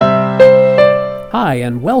Hi,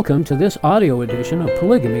 and welcome to this audio edition of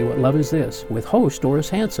Polygamy, What Love Is This, with host Doris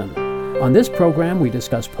Hanson. On this program, we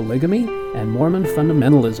discuss polygamy and Mormon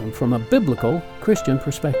fundamentalism from a biblical Christian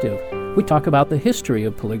perspective. We talk about the history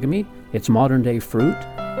of polygamy, its modern-day fruit,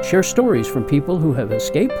 share stories from people who have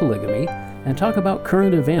escaped polygamy, and talk about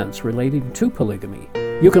current events relating to polygamy.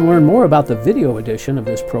 You can learn more about the video edition of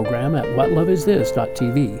this program at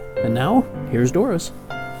whatloveisthis.tv. And now, here's Doris.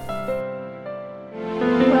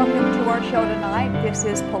 Welcome to our show tonight. This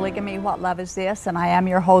is Polygamy, What Love Is This? And I am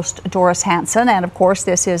your host, Doris Hanson. And of course,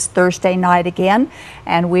 this is Thursday night again.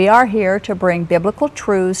 And we are here to bring biblical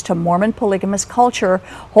truths to Mormon polygamous culture,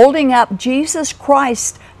 holding up Jesus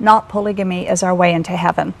Christ, not polygamy, as our way into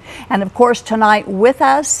heaven. And of course, tonight with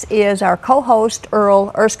us is our co-host,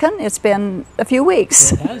 Earl Erskine. It's been a few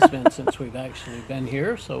weeks. It has been since we've actually been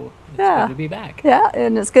here, so it's good to be back. Yeah,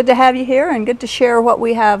 and it's good to have you here and good to share what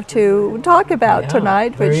we have to talk about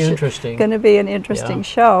tonight, which is going to be an interesting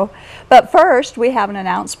show. But first, we have an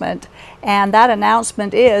announcement, and that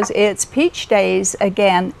announcement is it's Peach Days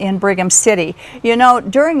again in Brigham City. You know,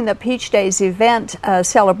 during the Peach Days event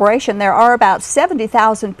celebration, there are about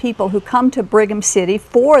 70,000 people who come to Brigham City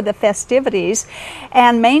for the festivities,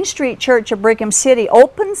 and Main Street Church of Brigham City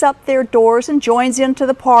opens up their doors and joins into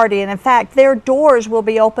the party. And in fact, their doors will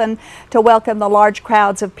be open to welcome the large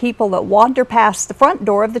crowds of people that wander past the front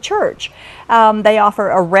door of the church. They offer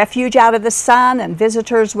a refuge out of the sun, and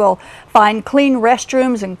visitors will find clean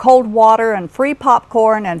restrooms and cold water and free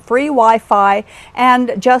popcorn and free Wi-Fi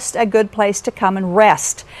and just a good place to come and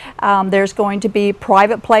rest. There's going to be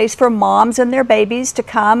private place for moms and their babies to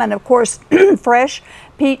come, and of course fresh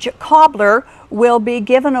peach cobbler will be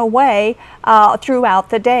given away throughout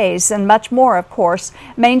the days, and much more, of course.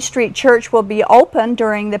 Main Street Church will be open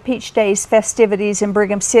during the Peach Days festivities in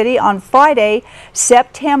Brigham City on Friday,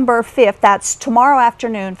 September 5th. That's tomorrow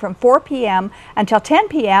afternoon from 4 p.m. until 10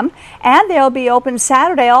 p.m. And they'll be open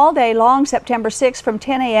Saturday all day long, September 6th, from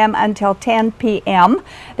 10 a.m. until 10 p.m.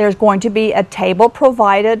 There's going to be a table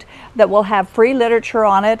provided that will have free literature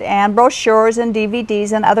on it and brochures and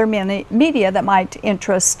DVDs and other media that might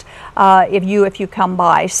interest if you come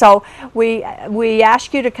by. So we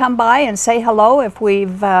ask you to come by and say hello. If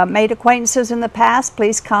we've made acquaintances in the past,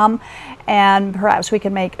 please come, and perhaps we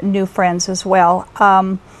can make new friends as well.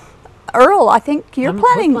 Earl, I think you're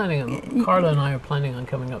planning. Carla and I are planning on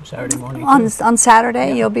coming up Saturday morning on Saturday.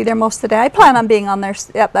 Yeah. You'll be there most of the day. I plan on being on there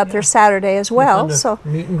up there Saturday as well. So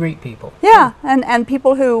meet and greet people. Yeah, and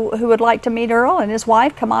people who would like to meet Earl and his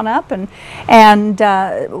wife, come on up and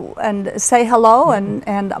say hello,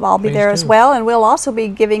 and I'll be there as well. And we'll also be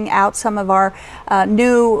giving out some of our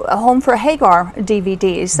new Home for Hagar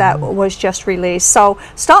DVDs that was just released. So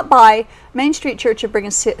stop by Main Street Church of Brigham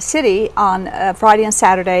City on Friday and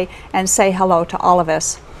Saturday and say hello to all of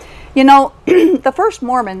us. You know, the first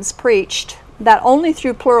Mormons preached that only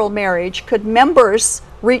through plural marriage could members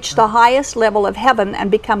reach the highest level of heaven and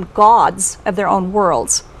become gods of their own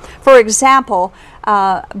worlds. For example,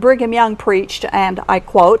 Brigham Young preached, and I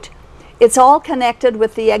quote, "It's all connected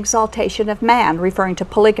with the exaltation of man," referring to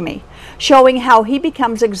polygamy, showing how he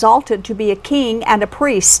becomes exalted to be a king and a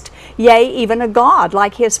priest, yea, even a god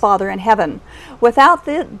like his Father in heaven. Without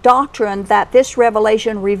the doctrine that this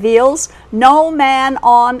revelation reveals, no man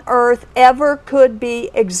on earth ever could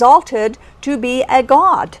be exalted to be a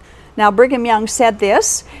god. Now, Brigham Young said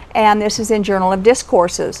this, and this is in Journal of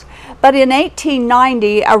Discourses. But in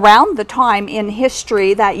 1890, around the time in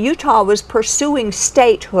history that Utah was pursuing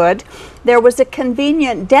statehood, there was a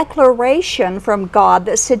convenient declaration from God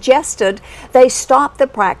that suggested they stop the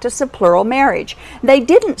practice of plural marriage. They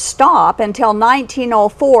didn't stop until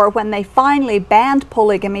 1904, when they finally banned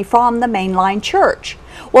polygamy from the mainline church.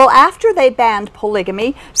 Well, after they banned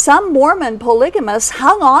polygamy, some Mormon polygamists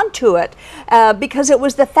hung on to it because it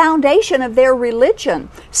was the foundation of their religion.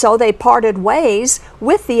 So they parted ways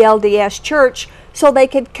with the LDS Church so they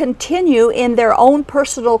could continue in their own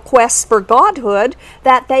personal quests for godhood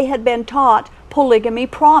that they had been taught polygamy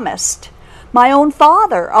promised. My own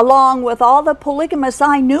father, along with all the polygamists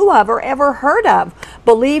I knew of or ever heard of,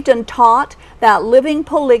 believed and taught that living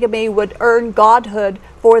polygamy would earn godhood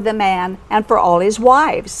for the man and for all his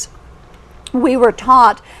wives. We were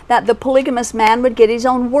taught that the polygamous man would get his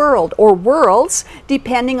own world or worlds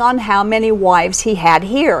depending on how many wives he had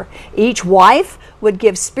here. Each wife would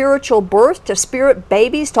give spiritual birth to spirit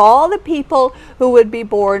babies to all the people who would be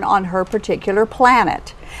born on her particular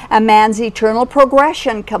planet. A man's eternal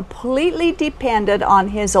progression completely depended on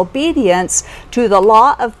his obedience to the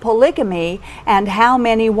law of polygamy and how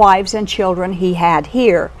many wives and children he had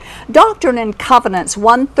here. Doctrine and Covenants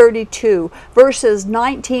 132, verses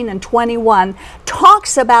 19 and 21,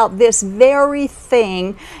 talks about this very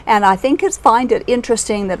thing, and I think it's find it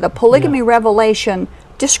interesting that the polygamy revelation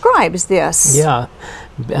describes this. Yeah,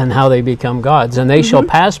 and how they become gods. And they shall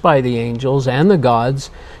pass by the angels and the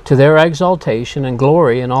gods to their exaltation and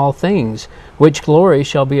glory in all things, which glory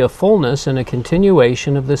shall be a fullness and a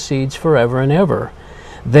continuation of the seeds forever and ever.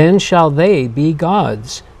 Then shall they be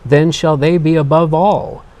gods, then shall they be above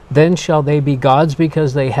all. Then shall they be gods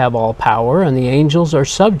because they have all power, and the angels are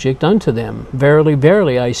subject unto them. Verily,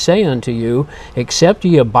 verily, I say unto you, except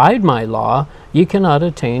ye abide my law, ye cannot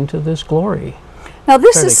attain to this glory. Now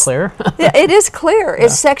this Fairly is clear. It is clear.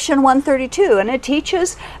 It's section 132, and it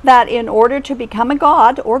teaches that in order to become a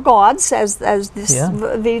god or gods, as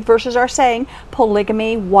these verses are saying,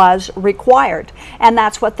 polygamy was required, and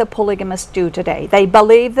that's what the polygamists do today. They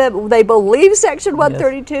believe section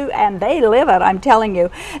 132, and they live it. I'm telling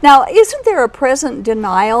you. Now, isn't there a present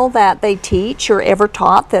denial that they teach or ever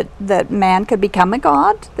taught that man could become a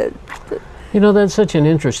god? You know, that's such an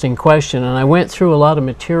interesting question, and I went through a lot of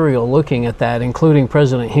material looking at that, including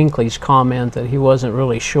President Hinckley's comment that he wasn't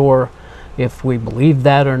really sure if we believe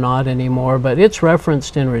that or not anymore, but it's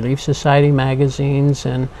referenced in Relief Society magazines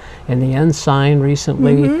and in the Ensign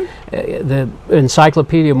recently. The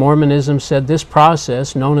Encyclopedia of Mormonism said this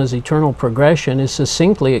process, known as eternal progression, is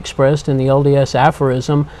succinctly expressed in the LDS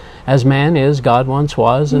aphorism, as man is, God once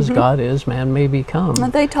was, as God is, man may become.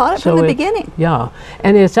 They taught it from the beginning. Yeah,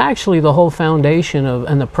 and it's actually the whole foundation of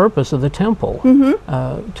and the purpose of the temple,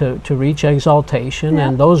 to reach exaltation,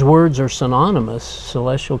 and those words are synonymous: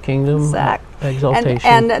 celestial kingdom,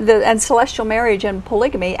 exaltation. And celestial marriage and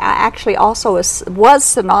polygamy actually also was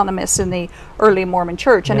synonymous in the early Mormon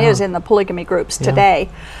Church and is in the polygamy groups today.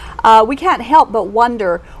 We can't help but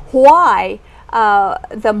wonder why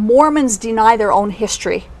the Mormons deny their own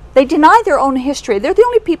history. They deny their own history. They're the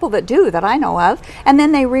only people that do, that I know of, and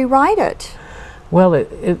then they rewrite it. Well,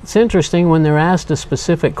 it's interesting when they're asked a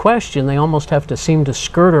specific question, they almost have to seem to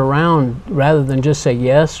skirt around rather than just say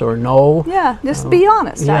yes or no. Yeah, just be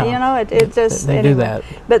honest. Yeah. You know, it just they do that.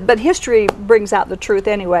 But history brings out the truth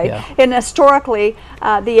anyway. Yeah. And historically,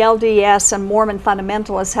 the LDS and Mormon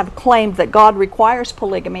fundamentalists have claimed that God requires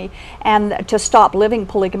polygamy, and to stop living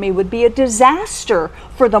polygamy would be a disaster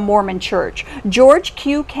for the Mormon Church. George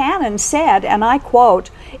Q. Cannon said, and I quote,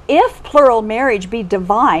 "If plural marriage be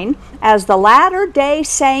divine, as the Latter-day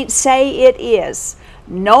Saints say it is,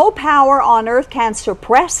 no power on earth can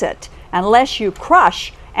suppress it unless you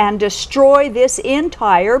crush and destroy this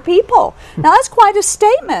entire people." Now that's quite a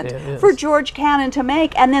statement for George Cannon to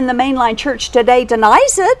make, and then the mainline church today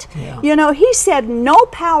denies it. You know, he said no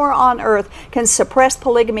power on earth can suppress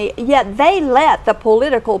polygamy, yet they let the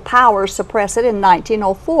political power suppress it in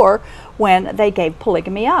 1904 when they gave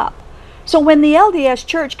polygamy up. So when the LDS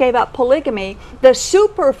Church gave up polygamy, the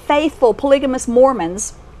super faithful polygamous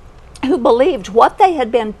Mormons who believed what they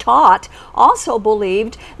had been taught also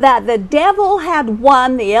believed that the devil had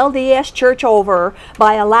won the LDS Church over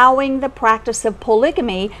by allowing the practice of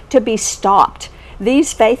polygamy to be stopped.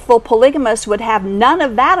 These faithful polygamists would have none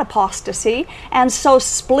of that apostasy, and so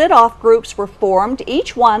split-off groups were formed,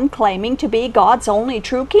 each one claiming to be God's only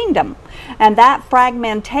true kingdom. And that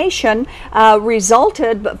fragmentation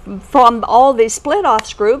resulted from all these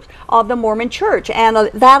split-off groups of the Mormon Church.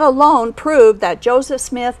 And that alone proved that Joseph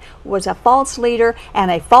Smith was a false leader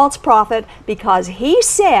and a false prophet, because he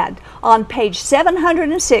said on page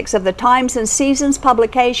 706 of the Times and Seasons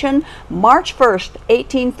publication, March 1st,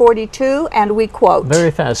 1842, and we quote,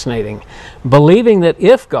 very fascinating. "Believing that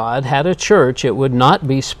if God had a church, it would not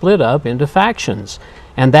be split up into factions,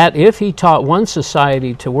 and that if he taught one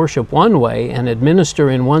society to worship one way and administer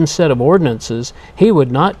in one set of ordinances, he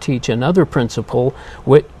would not teach another principles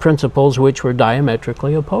which were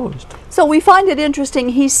diametrically opposed." So we find it interesting,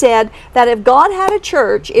 he said that if God had a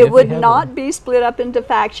church, it would not be split up into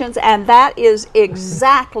factions, and that is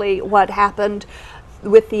exactly what happened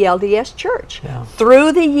with the LDS Church.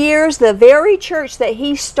 Through the years, the very church that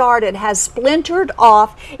he started has splintered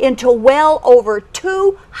off into well over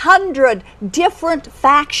 200 different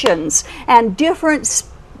factions and different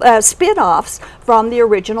spin-offs from the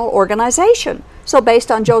original organization. So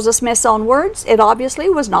based on Joseph Smith's own words, it obviously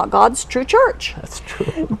was not God's true church. That's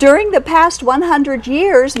true. During the past 100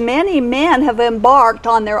 years, many men have embarked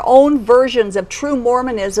on their own versions of true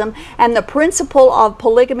Mormonism, and the principle of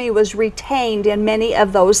polygamy was retained in many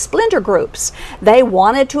of those splinter groups. They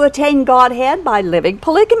wanted to attain Godhead by living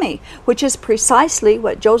polygamy, which is precisely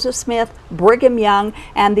what Joseph Smith, Brigham Young,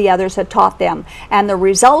 and the others had taught them. And the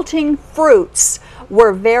resulting fruits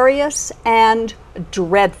were various and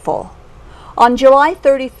dreadful. On July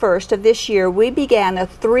 31st of this year, we began a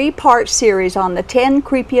 3-part series on the 10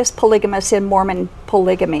 creepiest polygamists in Mormon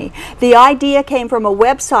polygamy. The idea came from a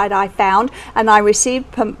website I found, and I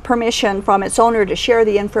received permission from its owner to share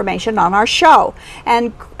the information on our show.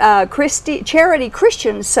 And Charity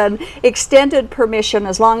Christensen extended permission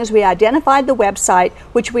as long as we identified the website,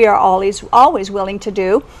 which we are always willing to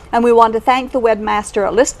do. And we want to thank the webmaster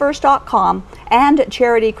at listverse.com and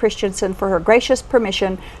Charity Christensen for her gracious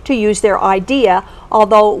permission to use their idea.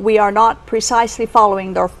 Although we are not precisely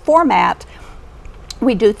following their format,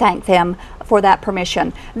 we do thank them for that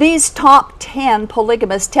permission. These top 10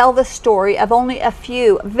 polygamists tell the story of only a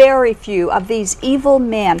few, very few, of these evil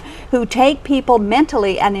men who take people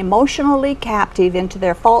mentally and emotionally captive into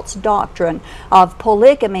their false doctrine of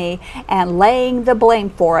polygamy and laying the blame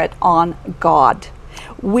for it on God.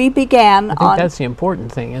 We began I think that's the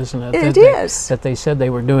important thing, isn't it? It is. That they said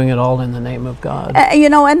they were doing it all in the name of God.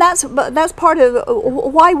 And that's part of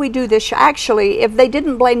why we do this. Actually, if they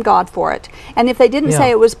didn't blame God for it, and if they didn't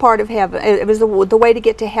say it was part of heaven, it was the way to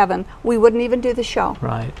get to heaven, we wouldn't even do the show.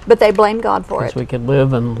 Right. But they blame God for it. Because we could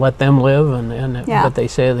live and let them live, but they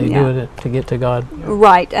say they do it to get to God.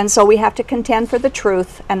 Right, and so we have to contend for the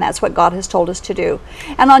truth, and that's what God has told us to do.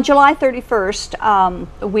 And on July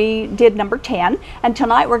 31st, we did number 10, and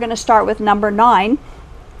tonight we're going to start with number 9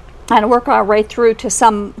 and work our way through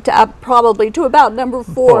to probably to about number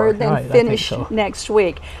 4, then right, finish next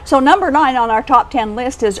week. So number 9 on our top 10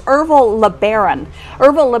 list is Ervil LeBaron.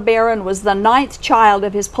 Ervil LeBaron was the 9th child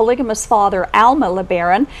of his polygamous father, Alma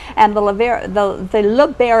LeBaron, and the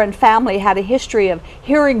LeBaron family had a history of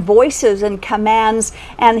hearing voices and commands,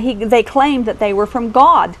 and they claimed that they were from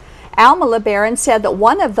God. Alma LeBaron said that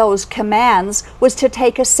one of those commands was to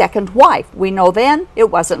take a second wife. We know then it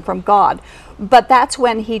wasn't from God. But that's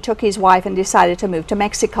when he took his wife and decided to move to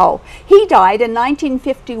Mexico. He died in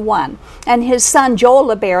 1951, and his son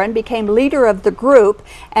Joel LeBaron became leader of the group,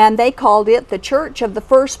 and they called it the Church of the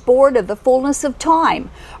Firstborn of the Fullness of Time.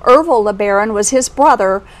 Ervil LeBaron was his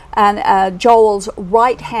brother and Joel's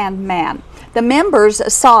right-hand man. The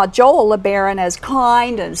members saw Joel LeBaron as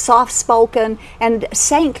kind and soft-spoken and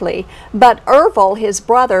saintly, but Ervil, his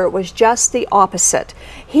brother, was just the opposite.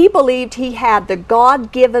 He believed he had the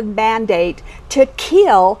God-given mandate to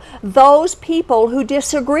kill those people who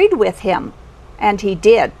disagreed with him, and he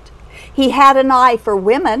did. He had an eye for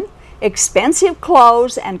women, expensive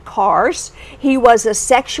clothes, and cars. He was a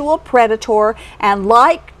sexual predator, and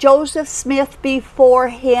like Joseph Smith before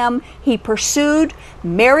him, he pursued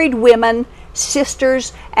married women,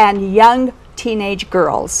 sisters, and young teenage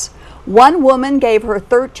girls. One woman gave her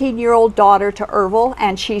 13-year-old daughter to Ervil,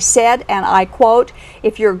 and she said, and I quote,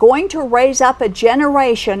 "If you're going to raise up a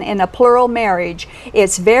generation in a plural marriage,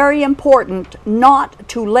 it's very important not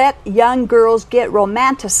to let young girls get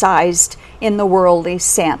romanticized in the worldly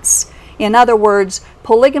sense." In other words,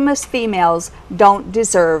 polygamous females don't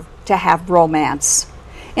deserve to have romance.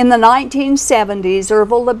 In the 1970s,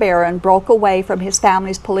 Ervil LeBaron broke away from his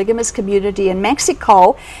family's polygamous community in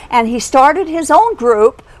Mexico, and he started his own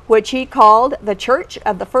group, which he called the Church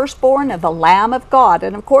of the Firstborn of the Lamb of God.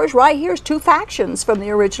 And of course, right here's 2 factions from the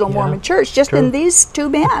original Mormon Church, just in these 2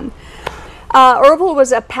 men. Ervil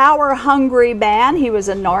was a power-hungry man. He was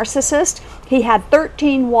a narcissist. He had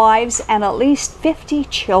 13 wives and at least 50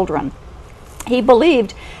 children. He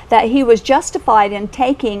believed that he was justified in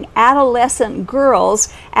taking adolescent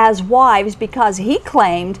girls as wives because he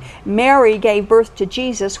claimed Mary gave birth to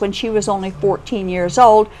Jesus when she was only 14 years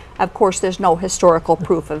old. Of course, there's no historical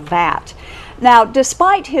proof of that. Now,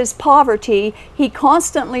 despite his poverty, he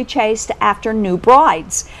constantly chased after new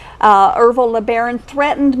brides. Ervil LeBaron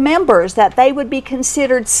threatened members that they would be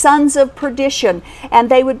considered sons of perdition, and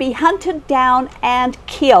they would be hunted down and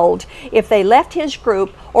killed if they left his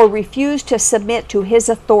group or refused to submit to his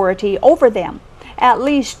authority over them. At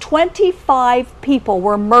least 25 people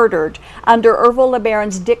were murdered under Ervil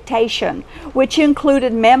LeBaron's dictation, which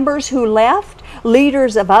included members who left,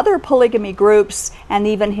 leaders of other polygamy groups, and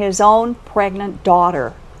even his own pregnant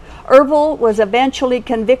daughter. Ervil was eventually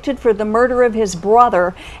convicted for the murder of his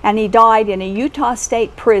brother, and he died in a Utah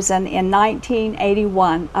State prison in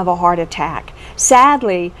 1981 of a heart attack.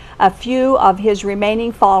 Sadly, a few of his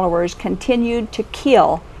remaining followers continued to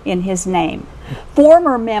kill in his name.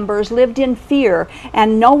 Former members lived in fear,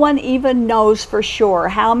 and no one even knows for sure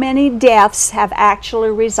how many deaths have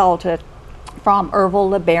actually resulted from Ervil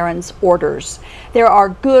LeBaron's orders. There are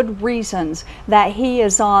good reasons that he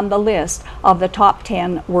is on the list of the top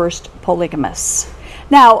 10 worst polygamists.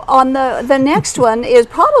 Now, on the next one is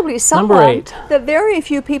probably someone Number 8. that very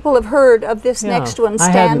few people have heard of. This next one,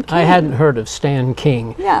 Stan King. I hadn't heard of Stan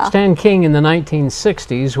King. Yeah. Stan King in the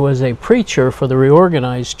 1960s was a preacher for the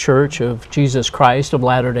Reorganized Church of Jesus Christ of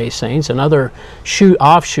Latter-day Saints, another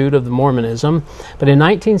offshoot of the Mormonism. But in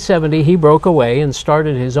 1970, he broke away and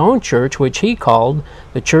started his own church, which he called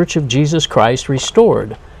the Church of Jesus Christ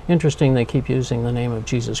Restored. Interesting, they keep using the name of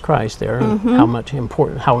Jesus Christ there, and how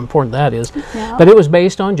important that is. Yeah. But it was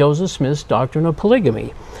based on Joseph Smith's doctrine of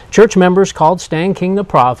polygamy. Church members called Stan King the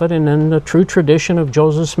prophet, and in the true tradition of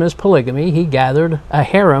Joseph Smith's polygamy, he gathered a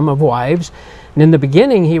harem of wives. And in the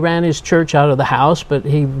beginning, he ran his church out of the house, but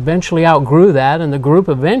he eventually outgrew that, and the group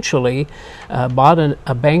eventually bought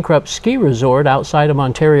a bankrupt ski resort outside of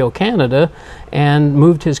Ontario, Canada, and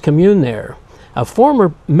moved his commune there. A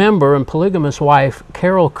former member and polygamous wife,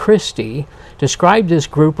 Carol Christie, described this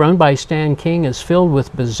group run by Stan King as filled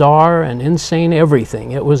with bizarre and insane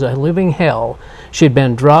everything. It was a living hell. She had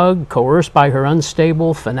been drugged, coerced by her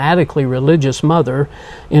unstable, fanatically religious mother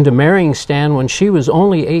into marrying Stan when she was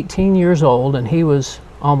only 18 years old and he was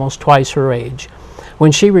almost twice her age.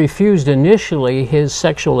 When she refused initially his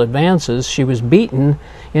sexual advances, she was beaten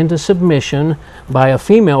into submission by a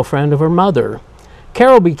female friend of her mother.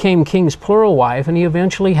 Carol became King's plural wife, and he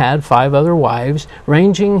eventually had 5 other wives,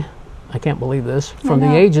 ranging, I can't believe this, from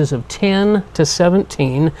the ages of 10 to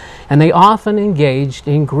 17, and they often engaged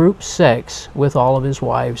in group sex with all of his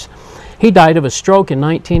wives. He died of a stroke in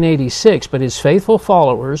 1986, but his faithful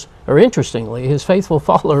followers, or interestingly, his faithful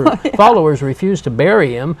followers refused to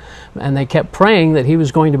bury him, and they kept praying that he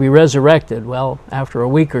was going to be resurrected. Well, after a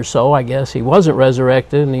week or so, I guess, he wasn't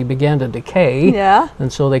resurrected, and he began to decay. Yeah.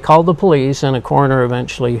 And so they called the police, and a coroner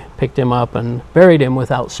eventually picked him up and buried him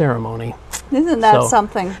without ceremony. Isn't that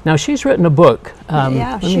something? Now, she's written a book.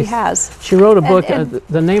 Yeah, she has. She wrote a book.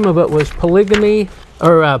 The name of it was Polygamy,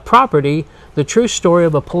 or Property, The True Story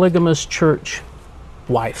of a Polygamous Church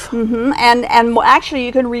Wife. And actually,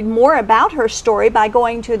 you can read more about her story by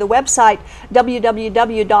going to the website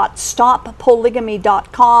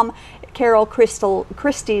www.stoppolygamy.com. Carol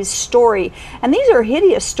Christie's story. And these are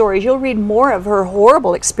hideous stories. You'll read more of her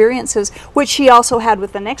horrible experiences, which she also had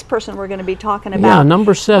with the next person we're going to be talking about. Yeah,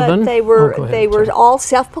 number 7. But they were all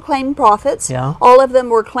self-proclaimed prophets. Yeah. All of them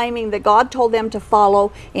were claiming that God told them to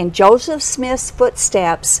follow in Joseph Smith's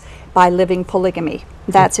footsteps by living polygamy.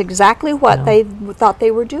 That's exactly what they thought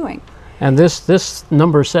they were doing. And this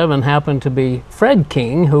number 7 happened to be Fred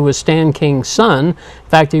King, who was Stan King's son. In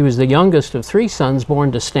fact, he was the youngest of 3 sons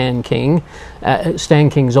born to Stan King,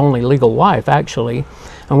 Stan King's only legal wife, actually.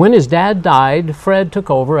 And when his dad died, Fred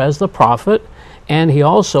took over as the prophet, and he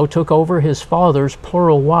also took over his father's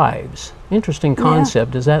plural wives. Interesting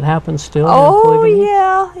concept. Does that happen still? Oh,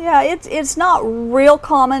 yeah. It's not real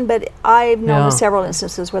common, but I've known of several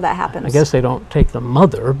instances where that happens. I guess they don't take the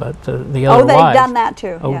mother, but the other wives. Oh, they've done that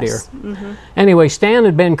too. Oh, yes. dear. Anyway, Stan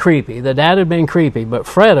had been creepy. The dad had been creepy, but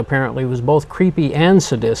Fred apparently was both creepy and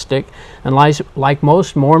sadistic. And like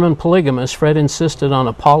most Mormon polygamists, Fred insisted on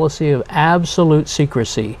a policy of absolute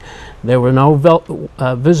secrecy. There were no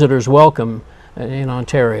visitors welcome in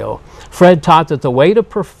Ontario. Fred taught that the way to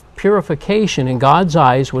purification in God's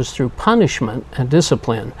eyes was through punishment and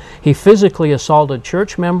discipline. He physically assaulted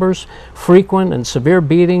church members. Frequent and severe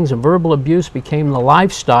beatings and verbal abuse became the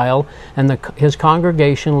lifestyle, and his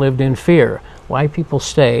congregation lived in fear. Why people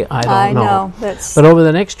stay, I don't know. But over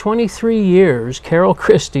the next 23 years, Carol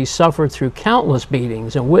Christie suffered through countless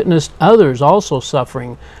beatings and witnessed others also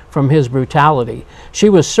suffering from his brutality. She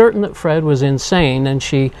was certain that Fred was insane, and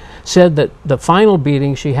she said that the final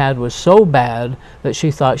beating she had was so bad that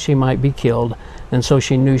she thought she might be killed, and so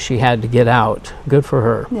she knew she had to get out. Good for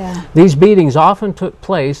her. Yeah. These beatings often took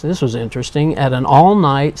place, this was interesting, at an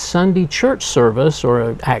all-night Sunday church service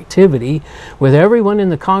or activity with everyone in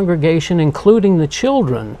the congregation, including the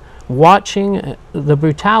children, watching the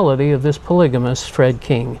brutality of this polygamist, Fred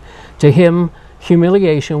King. To him,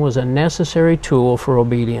 humiliation was a necessary tool for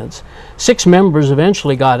obedience. 6 members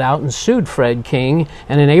eventually got out and sued Fred King,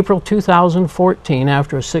 and in April 2014,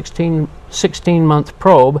 after a 16-month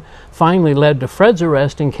probe, finally led to Fred's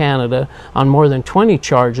arrest in Canada on more than 20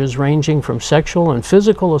 charges ranging from sexual and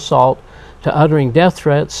physical assault to uttering death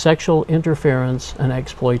threats, sexual interference, and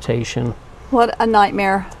exploitation. What a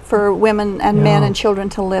nightmare for women and men and children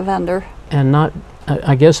to live under. And not,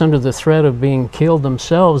 I guess, under the threat of being killed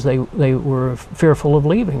themselves, they were fearful of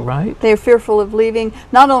leaving, right? They're fearful of leaving.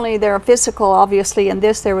 Not only their physical, obviously, in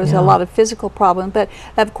this there was a lot of physical problems, but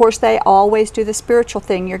of course they always do the spiritual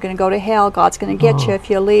thing. You're going to go to hell. God's going to get you if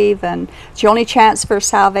you leave, and it's your only chance for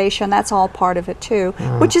salvation. That's all part of it too,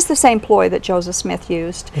 which is the same ploy that Joseph Smith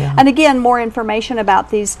used. And again, more information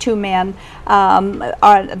about these 2 men,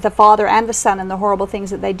 the father and the son, and the horrible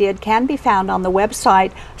things that they did can be found on the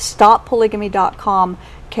website stoppolygamy.com.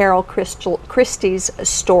 Carol Christie's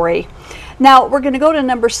story. Now we're going to go to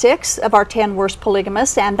number 6 of our 10 worst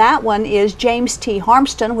polygamists, and that one is James T.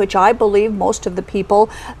 Harmston, which I believe most of the people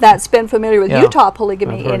that's been familiar with Utah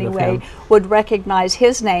polygamy anyway would recognize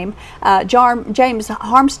his name. James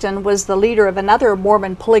Harmston was the leader of another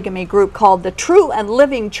Mormon polygamy group called the True and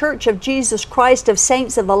Living Church of Jesus Christ of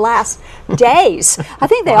Saints of the Last Days. I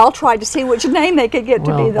think they all tried to see which name they could get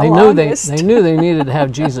to be the longest. They knew they needed to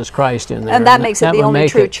have Jesus Christ in there. And that makes it the only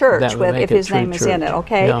true church if his name is in it,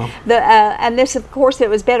 okay? And this, of course, it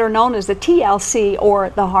was better known as the TLC,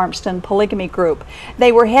 or the Harmston Polygamy Group. They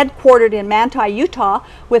were headquartered in Manti, Utah,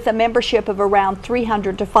 with a membership of around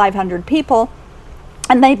 300 to 500 people.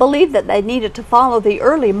 And they believed that they needed to follow the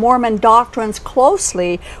early Mormon doctrines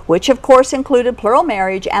closely, which of course included plural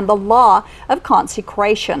marriage and the law of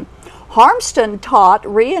consecration. Harmston taught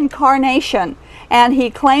reincarnation, and he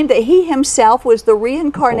claimed that he himself was the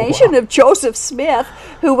reincarnation of Joseph Smith,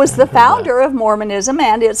 who was the founder of Mormonism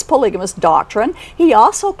and its polygamous doctrine. He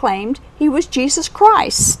also claimed he was Jesus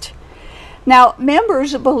Christ. Now,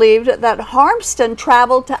 members believed that Harmston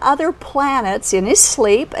traveled to other planets in his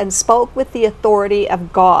sleep and spoke with the authority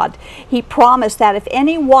of God. He promised that if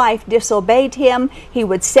any wife disobeyed him, he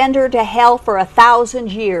would send her to hell for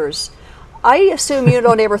 1,000 years. I assume you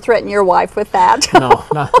don't ever threaten your wife with that. No,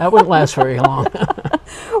 that wouldn't last very long.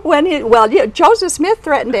 Joseph Smith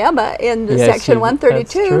threatened Emma in section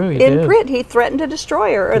 132. In print, he threatened to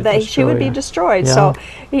destroy her, or she would be destroyed. Yeah. So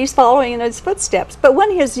he's following in his footsteps. But when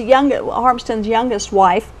Harmston's youngest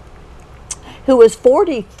wife, who was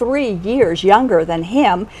 43 years younger than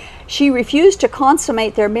him, she refused to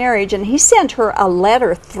consummate their marriage, and he sent her a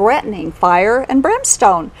letter threatening fire and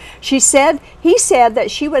brimstone. He said that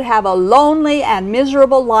she would have a lonely and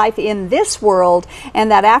miserable life in this world, and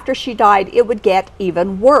that after she died it would get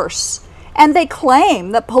even worse. And they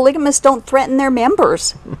claim that polygamists don't threaten their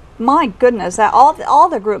members. My goodness, that all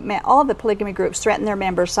the polygamy groups threaten their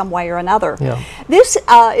members some way or another. Yeah. This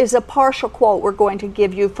is a partial quote we're going to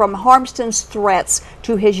give you from Harmston's threats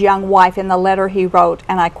to his young wife in the letter he wrote,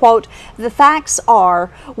 and I quote, "The facts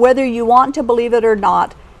are, whether you want to believe it or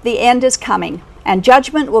not, the end is coming, and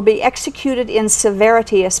judgment will be executed in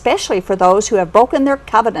severity, especially for those who have broken their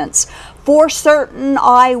covenants. For certain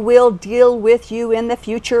I will deal with you in the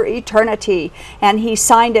future eternity." And he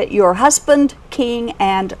signed it, "Your husband, king,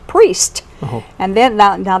 and priest." Oh. And then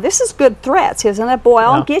now this is good threats, isn't it? Boy,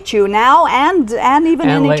 I'll get you now and even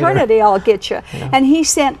in later. Eternity I'll get you. Yeah. And he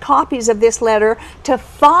sent copies of this letter to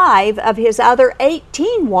 5 of his other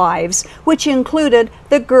 18 wives, which included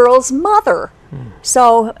the girl's mother.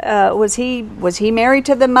 So was he married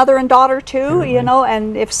to the mother and daughter too? Apparently. You know,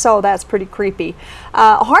 and if so, that's pretty creepy.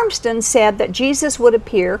 Harmston said that Jesus would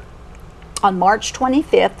appear on March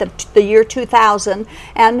 25th of the year 2000,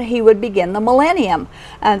 and he would begin the millennium.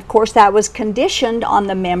 And of course that was conditioned on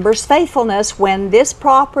the members' faithfulness. When this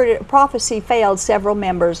prophecy failed, several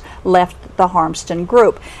members left the Harmston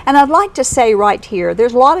group. And I'd like to say right here,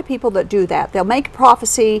 there's a lot of people that do that. They'll make a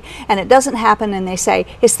prophecy and it doesn't happen, and they say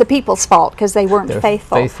it's the people's fault because they weren't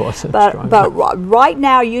faithful. But right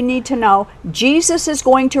now you need to know Jesus is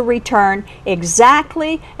going to return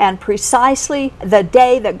exactly and precisely the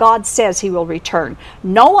day that God says he will return.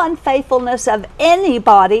 No unfaithfulness of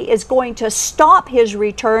anybody is going to stop his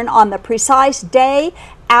return on the precise day,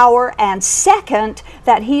 hour, and second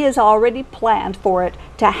that he has already planned for it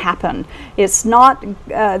to happen. It's not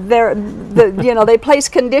they place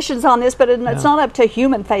conditions on this, but it's not up to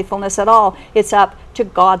human faithfulness at all. It's up to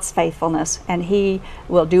God's faithfulness, and he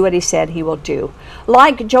will do what he said he will do.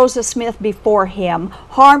 Like Joseph Smith before him,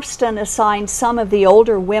 Harmston assigned some of the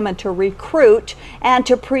older women to recruit and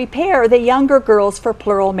to prepare the younger girls for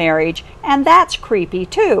plural marriage, and that's creepy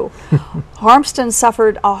too. Harmston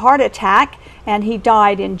suffered a heart attack and he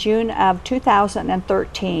died in June of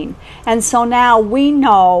 2013. And so now we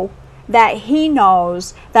know that he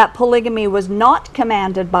knows that polygamy was not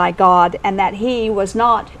commanded by God and that he was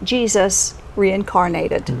not Jesus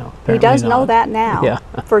reincarnated. No, he does not. know that now, Yeah.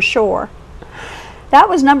 for sure. That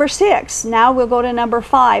was number 6. Now we'll go to number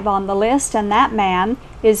 5 on the list, and that man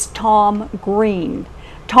is Tom Green.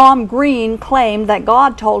 Tom Green claimed that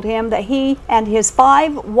God told him that he and his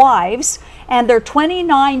 5 wives and their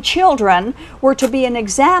 29 children were to be an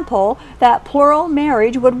example that plural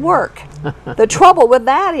marriage would work. The trouble with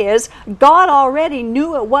that is God already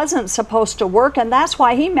knew it wasn't supposed to work, and that's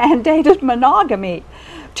why he mandated monogamy.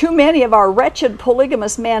 Too many of our wretched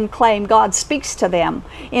polygamous men claim God speaks to them,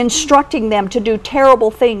 instructing them to do terrible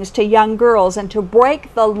things to young girls and to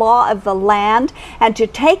break the law of the land and to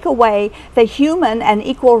take away the human and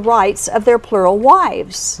equal rights of their plural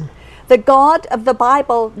wives. The God of the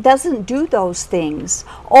Bible doesn't do those things.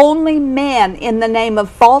 Only men in the name of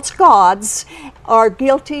false gods are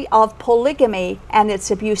guilty of polygamy and its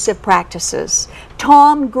abusive practices.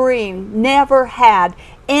 Tom Green never had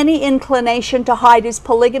any inclination to hide his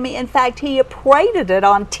polygamy. In fact, he paraded it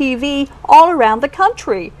on TV all around the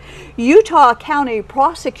country. Utah County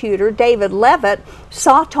Prosecutor David Levitt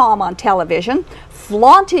saw Tom on television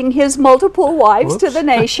flaunting his multiple wives to the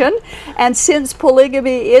nation, and since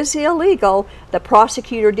polygamy is illegal, the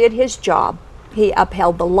prosecutor did his job. He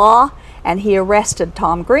upheld the law and he arrested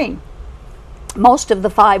Tom Green. Most of the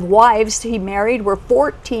 5 wives he married were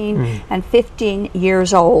 14 and 15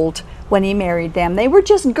 years old when he married them. They were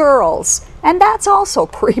just girls, and that's also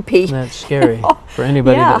creepy. That's scary. For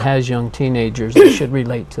anybody that has young teenagers, they should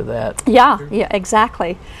relate to that. Yeah,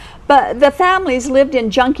 exactly. But the families lived in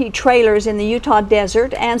junky trailers in the Utah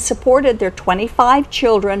desert and supported their 25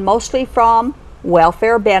 children, mostly from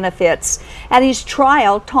welfare benefits. At his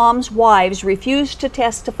trial, Tom's wives refused to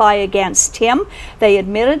testify against him. They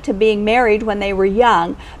admitted to being married when they were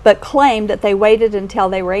young, but claimed that they waited until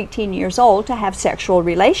they were 18 years old to have sexual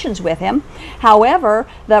relations with him. However,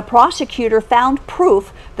 the prosecutor found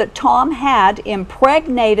proof that Tom had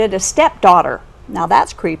impregnated a stepdaughter. Now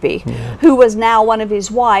that's creepy. Who was now one of his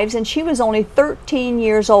wives, and she was only 13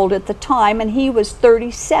 years old at the time, and he was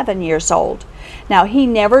 37 years old. Now, he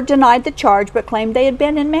never denied the charge, but claimed they had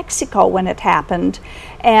been in Mexico when it happened,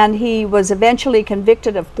 and he was eventually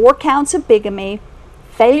convicted of 4 counts of bigamy,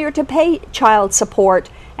 failure to pay child support,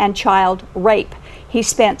 and child rape. He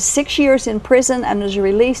spent 6 years in prison and was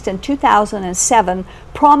released in 2007,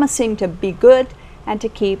 promising to be good and to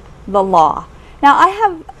keep the law. Now,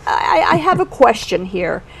 I have a question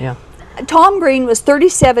here. Yeah. Tom Green was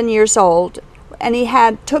 37 years old, and he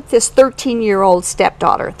took this 13-year-old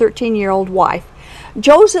stepdaughter, 13-year-old wife.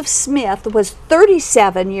 Joseph Smith was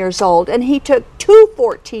 37 years old, and he took 2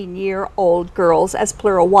 14-year-old girls as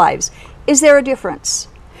plural wives. Is there a difference?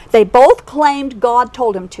 They both claimed God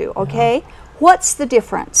told him to, okay? Yeah. What's the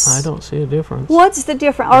difference? I don't see a difference. What's the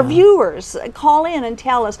difference? Yeah. Our viewers, call in and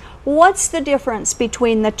tell us, what's the difference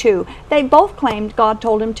between the two? They both claimed God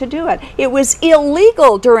told him to do it. It was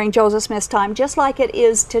illegal during Joseph Smith's time, just like it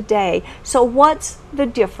is today. So what's the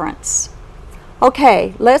difference?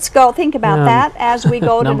 Okay, let's go think about that as we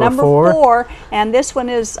go to number 4. And this one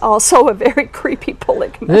is also a very creepy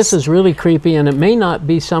polygamist. This is really creepy, and it may not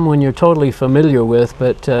be someone you're totally familiar with,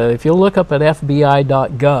 but if you look up at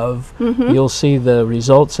FBI.gov, you'll see the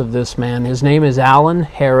results of this man. His name is Alan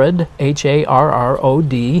Harrod,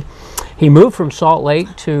 Harrod. He moved from Salt Lake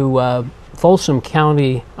to Folsom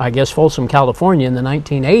County, Folsom, California in the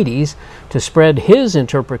 1980s to spread his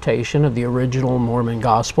interpretation of the original Mormon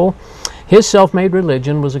gospel. His self-made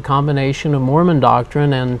religion was a combination of Mormon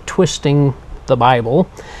doctrine and twisting the Bible,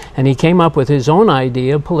 and he came up with his own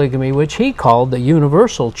idea of polygamy, which he called the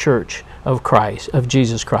Universal Church of Christ, of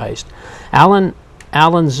Jesus Christ.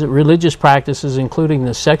 Alan's religious practices, including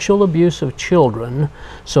the sexual abuse of children,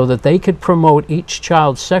 so that they could promote each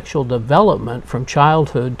child's sexual development from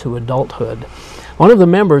childhood to adulthood. One of the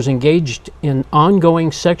members engaged in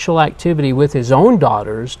ongoing sexual activity with his own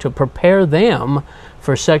daughters to prepare them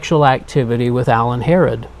for sexual activity with Alan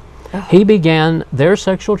Harrod. He began their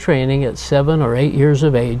sexual training at 7 or 8 years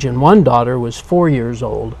of age, and one daughter was 4 years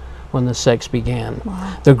old when the sex began.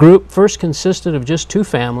 Wow. The group first consisted of just 2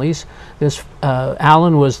 families.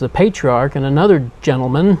 Alan was the patriarch, and another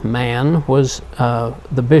man, was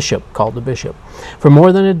the bishop, called the bishop. For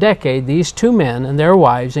more than a decade, these 2 men and their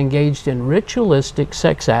wives engaged in ritualistic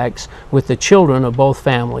sex acts with the children of both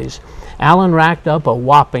families. Allen racked up a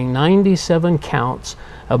whopping 97 counts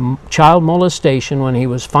of child molestation when he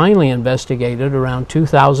was finally investigated around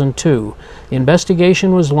 2002. The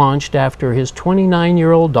investigation was launched after his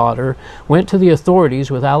 29-year-old daughter went to the authorities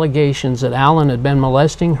with allegations that Allen had been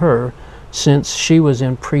molesting her since she was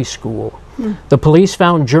in preschool. The police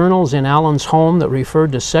found journals in Allen's home that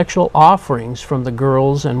referred to sexual offerings from the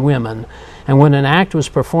girls and women, and when an act was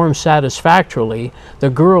performed satisfactorily, the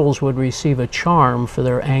girls would receive a charm for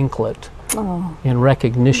their anklet in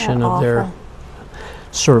recognition of their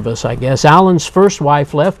service, I guess. Allen's first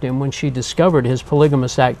wife left him when she discovered his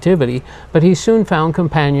polygamous activity, but he soon found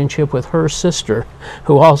companionship with her sister,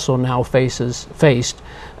 who also now faced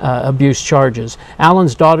abuse charges.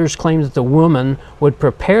 Allen's daughters claimed that the woman would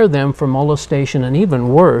prepare them for molestation and, even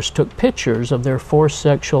worse, took pictures of their forced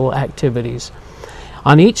sexual activities.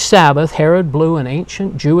 On each Sabbath, Herod blew an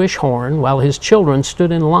ancient Jewish horn while his children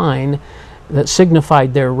stood in line that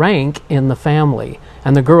signified their rank in the family.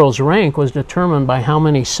 And the girl's rank was determined by how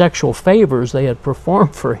many sexual favors they had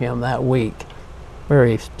performed for him that week.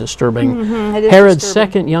 Very disturbing. Herod's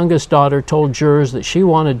second youngest daughter told jurors that she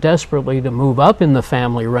wanted desperately to move up in the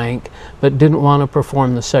family rank, but didn't want to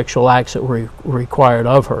perform the sexual acts that were required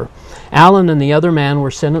of her. Allen and the other man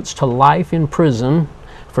were sentenced to life in prison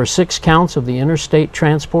for 6 counts of the interstate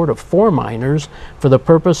transport of 4 minors for the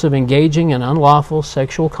purpose of engaging in unlawful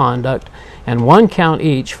sexual conduct, and 1 count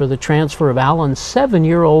each for the transfer of Allen's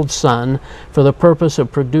 7-year-old son for the purpose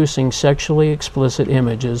of producing sexually explicit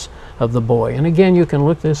images of the boy. And again, you can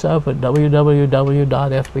look this up at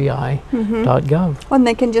www.fbi.gov. Well, and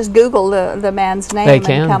they can just Google the man's name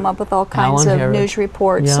and come up with all kinds of news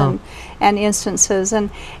reports and instances. And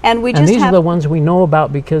we just these are the ones we know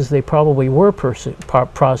about because they probably were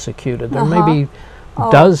prosecuted. There may be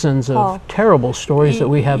dozens of terrible stories that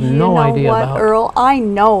we have no idea about. Earl, I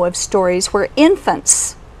know of stories where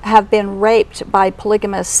infants have been raped by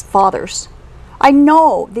polygamous fathers. I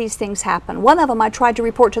know these things happen. One of them I tried to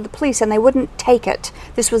report to the police and they wouldn't take it.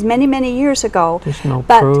 This was many, many years ago. There's no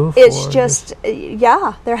but proof. It's just,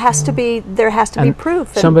 there has to be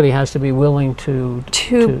proof. Somebody has to be willing to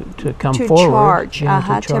come forward.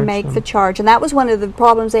 To make the charge. And that was one of the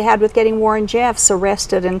problems they had with getting Warren Jeffs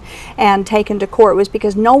arrested and taken to court, was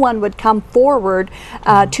because no one would come forward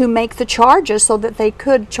to make the charges so that they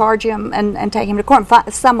could charge him and take him to court.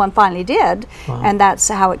 Someone finally did, and that's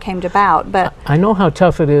how it came about. But I know how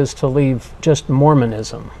tough it is to leave just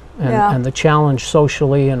Mormonism and the challenge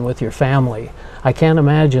socially and with your family. I can't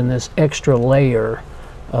imagine this extra layer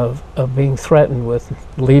of being threatened with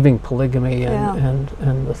leaving polygamy and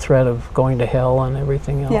the threat of going to hell and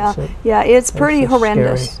everything else. It's pretty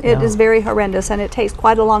horrendous. Scary. It is very horrendous, and it takes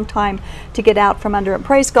quite a long time to get out from under it.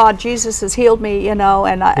 Praise God, Jesus has healed me, and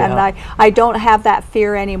I don't have that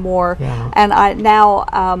fear anymore. And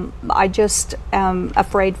I just am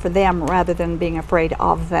afraid for them rather than being afraid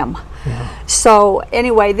of them. So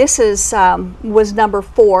anyway, this was number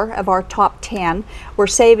 4 of our top 10. We're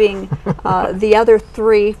saving the other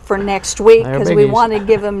 3 for next week because we want to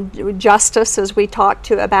give them justice as we talk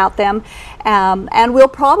about them. And we'll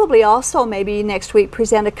probably also maybe next week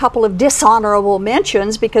present a couple of dishonorable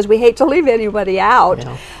mentions because we hate to leave anybody out.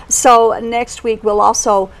 So next week we'll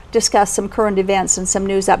also discuss some current events and some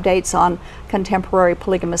news updates on contemporary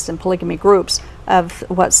polygamists and polygamy groups of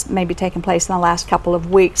what's maybe taken place in the last couple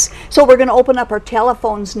of weeks. So we're going to open up our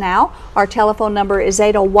telephones now. Our telephone number is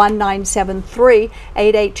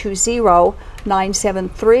 801-973-8820.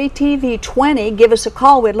 973-TV20. Give us a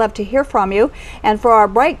call. We'd love to hear from you. And for our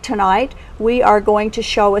break tonight, we are going to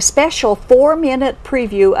show a special 4-minute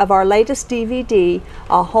preview of our latest DVD,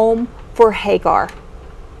 A Home for Hagar.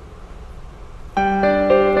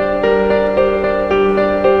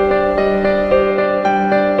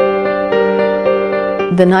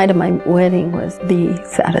 The night of my wedding was the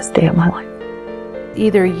saddest day of my life.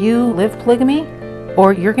 Either you live polygamy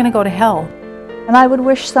or you're going to go to hell. And I would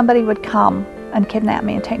wish somebody would come and kidnap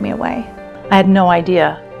me and take me away. I had no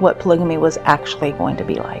idea what polygamy was actually going to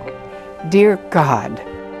be like. Dear God,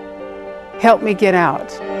 help me get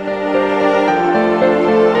out.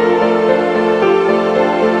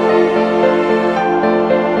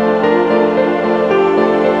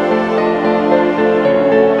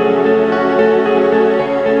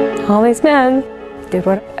 All these men did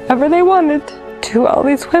whatever they wanted to all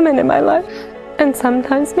these women in my life, and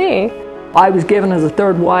sometimes me. I was given as a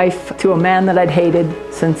 3rd wife to a man that I'd hated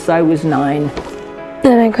since I was 9.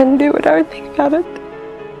 And I couldn't do what I would think about it.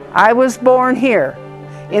 I was born here,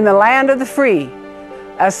 in the land of the free,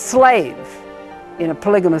 a slave in a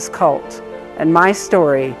polygamous cult, and my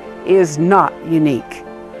story is not unique.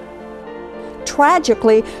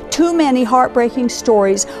 tragically, too many heartbreaking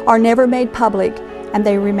stories are never made public and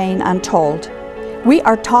they remain untold. We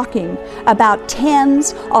are talking about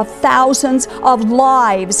tens of thousands of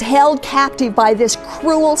lives held captive by this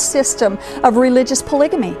cruel system of religious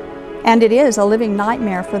polygamy. And it is a living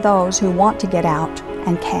nightmare for those who want to get out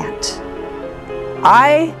and can't.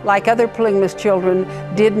 I, like other polygamous children,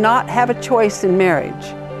 did not have a choice in marriage.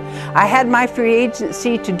 I had my free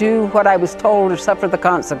agency to do what I was told or suffer the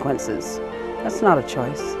consequences. That's not a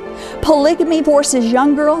choice. Polygamy forces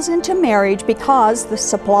young girls into marriage because the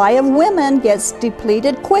supply of women gets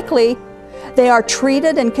depleted quickly. They are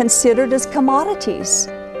treated and considered as commodities.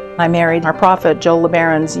 I married our prophet, Joe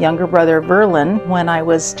LeBaron's younger brother, Verlin, when I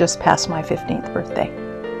was just past my 15th birthday.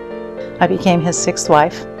 I became his 6th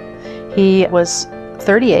wife. He was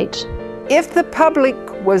 38. If the public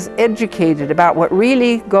was educated about what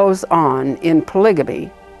really goes on in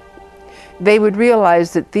polygamy, they would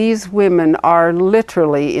realize that these women are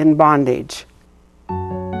literally in bondage.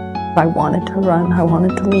 I wanted to run, I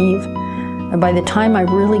wanted to leave. And by the time I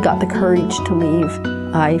really got the courage to leave,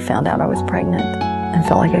 I found out I was pregnant and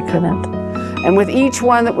felt like I couldn't. And with each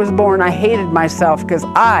one that was born, I hated myself because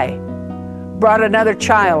I brought another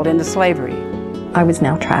child into slavery. I was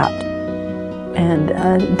now trapped. And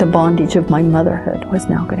the bondage of my motherhood was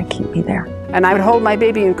now going to keep me there. And I would hold my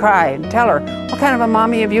baby and cry and tell her, what kind of a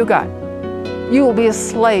mommy have you got? You will be a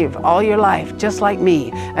slave all your life, just like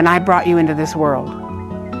me, and I brought you into this world.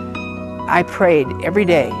 I prayed every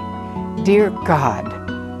day, dear God,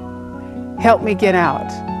 help me get out,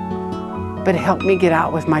 but help me get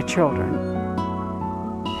out with my children.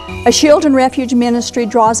 A Shield and Refuge ministry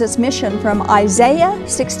draws its mission from Isaiah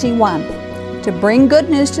 61, to bring good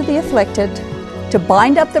news to the afflicted, to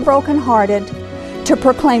bind up the brokenhearted, to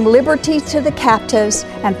proclaim liberty to the captives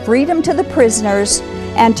and freedom to the prisoners,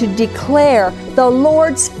 and to declare the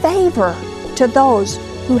Lord's favor to those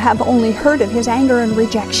who have only heard of His anger and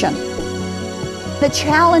rejection. The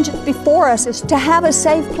challenge before us is to have a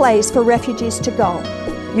safe place for refugees to go.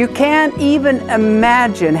 You can't even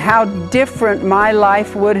imagine how different my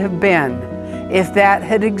life would have been if that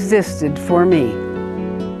had existed for me.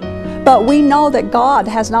 But we know that God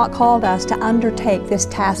has not called us to undertake this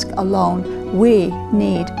task alone. We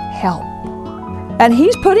need help. And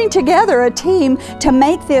He's putting together a team to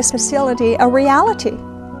make this facility a reality.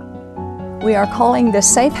 We are calling this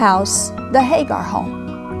safe house the Hagar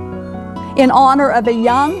Home, in honor of a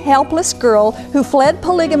young, helpless girl who fled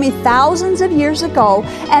polygamy thousands of years ago,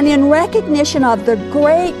 and in recognition of the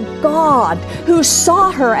great God who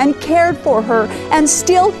saw her and cared for her and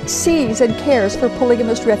still sees and cares for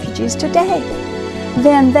polygamous refugees today.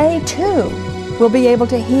 Then they too will be able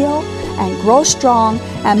to heal and grow strong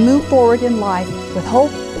and move forward in life with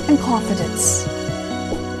hope and confidence.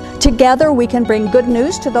 Together we can bring good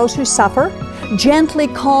news to those who suffer, gently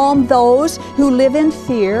calm those who live in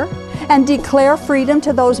fear, and declare freedom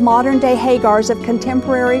to those modern-day Hagars of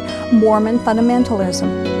contemporary Mormon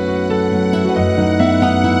fundamentalism.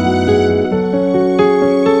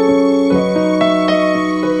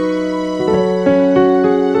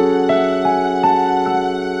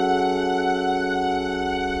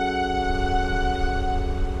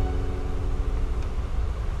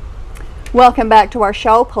 Welcome back to our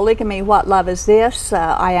show, Polygamy, What Love Is This?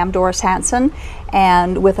 I am Doris Hanson,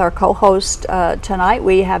 and with our co-host tonight,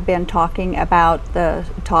 we have been talking about the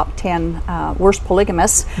top 10 worst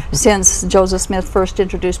polygamists since Joseph Smith first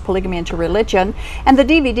introduced polygamy into religion. And the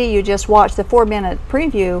DVD you just watched, the 4-minute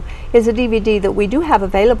preview, is a DVD that we do have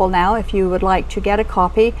available now. If you would like to get a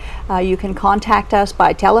copy, you can contact us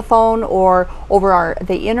by telephone or over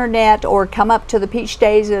the internet, or come up to the Peach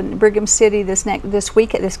Days in Brigham City this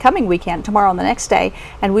coming weekend, tomorrow and the next day,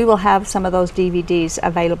 and we will have some of those DVDs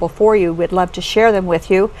available for you. We'd love to share them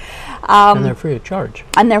with you. And they're free of charge.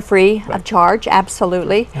 And they're free of charge,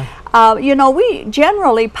 absolutely. Yeah. We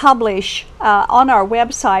generally publish on our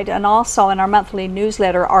website and also in our monthly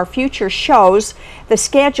newsletter our future shows, the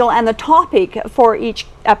schedule and the topic for each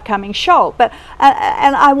upcoming show. But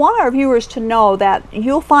and I want our viewers to know that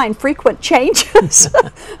you'll find frequent changes.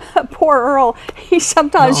 Poor Earl,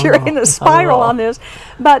 you're in a spiral on this.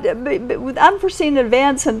 But with unforeseen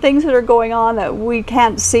events and things that are going on that we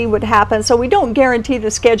can't see would happen, so we don't guarantee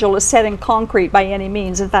the schedule is set in concrete by any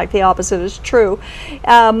means. In fact, the opposite is true.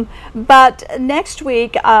 But next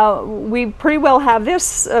week, we pretty well have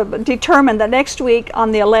this determined that next week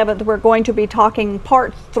on the 11th, we're going to be talking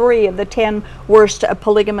part 3 of the 10 worst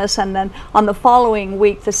polygamous, and then on the following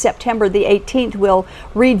week, the September the 18th, we'll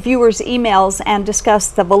read viewers' emails and discuss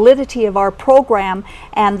the validity of our program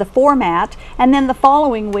and the format. And then the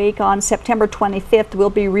following week, on September 25th, we'll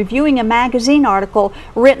be reviewing a magazine article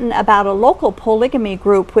written about a local polygamy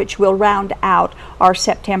group, which will round out our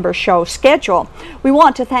September show schedule. We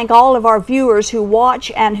want to thank all of our viewers who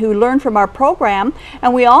watch and who learn from our program,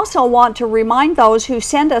 and we also want to remind those who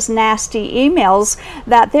send us nasty emails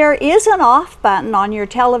that there is an off button on your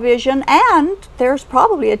television, and there's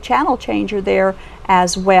probably a channel changer there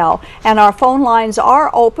as well. And our phone lines are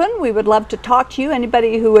open. We would love to talk to you.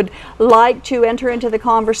 Anybody who would like to enter into the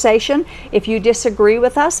conversation. If you disagree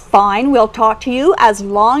with us, fine, we'll talk to you, as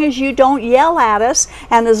long as you don't yell at us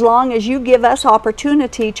and as long as you give us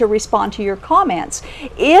opportunity to respond to your comments.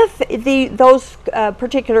 If those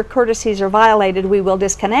particular courtesies are violated, we will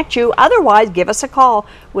disconnect you. Otherwise, give us a call.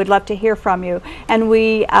 We'd love to hear from you. And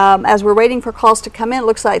we, as we're waiting for calls to come in, it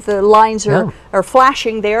looks like the lines are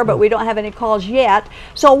flashing there, but we don't have any calls yet.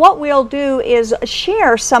 So what we'll do is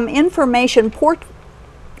share some information,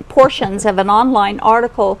 portions of an online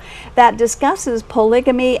article that discusses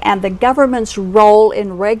polygamy and the government's role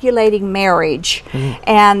in regulating marriage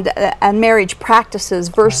and marriage practices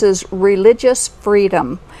versus religious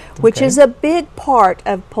freedom, which is a big part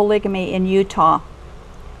of polygamy in Utah.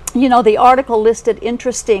 You know, the article listed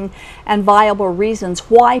interesting and viable reasons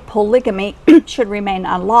why polygamy should remain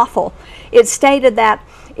unlawful. It stated that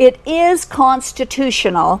it is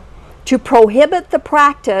constitutional to prohibit the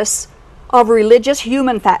practice of religious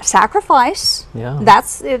human sacrifice.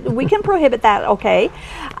 That's it, we can prohibit that, okay.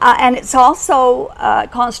 And it's also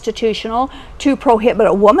constitutional to prohibit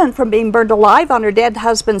a woman from being burned alive on her dead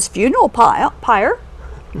husband's funeral pyre.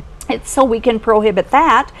 So we can prohibit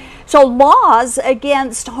that. So laws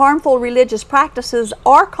against harmful religious practices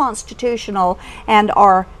are constitutional and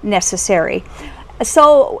are necessary.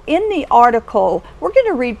 So in the article, we're going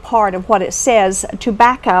to read part of what it says to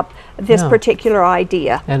back up this particular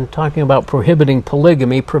idea. And talking about prohibiting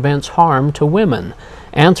polygamy prevents harm to women.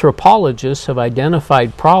 Anthropologists have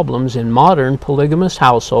identified problems in modern polygamous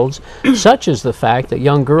households, such as the fact that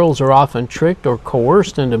young girls are often tricked or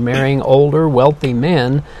coerced into marrying older, wealthy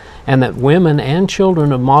men, and that women and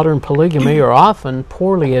children of modern polygamy are often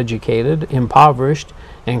poorly educated, impoverished,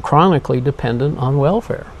 and chronically dependent on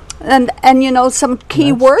welfare. And you know, some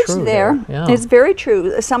key words there. Yeah. It's very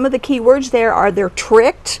true. Some of the key words there are they're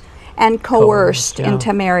tricked and coerced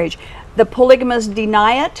into marriage. The polygamists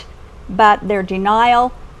deny it, but their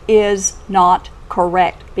denial is not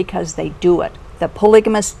correct because they do it. The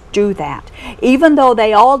polygamists do that. Even though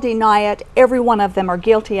they all deny it, every one of them are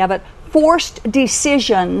guilty of it. Forced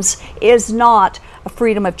decisions is not a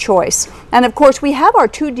freedom of choice. And of course, we have our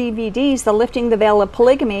 2 DVDs, The Lifting the Veil of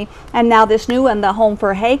Polygamy, and now this new one, The Home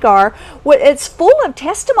for Hagar. It's full of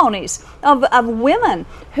testimonies of women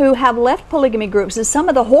who have left polygamy groups and some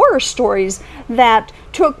of the horror stories that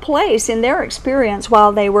took place in their experience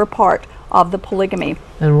while they were part of the polygamy.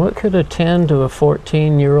 And what could a 10 to a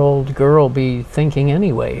 14-year-old girl be thinking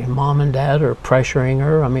anyway? Mom and dad are pressuring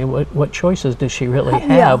her. I mean, what choices does she really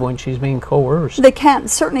have when she's being coerced? They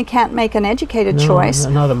certainly can't make an educated choice.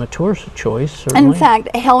 Not a mature choice, certainly. In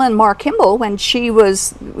fact, Helen Mar Kimball, when she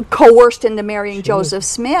was coerced into marrying Joseph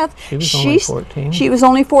Smith, she was only 14. She was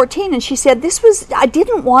only 14, and she said, I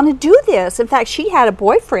didn't want to do this. In fact, she had a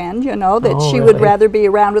boyfriend, you know, that she would rather be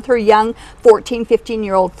around with her young 14,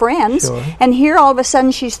 15-year-old friends. Sure. And here, all of a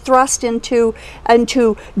sudden, she's thrust into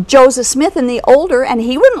Joseph Smith and the older, and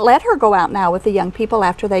he wouldn't let her go out now with the young people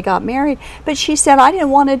after they got married. But she said, I didn't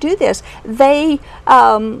want to do this. They,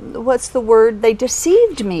 they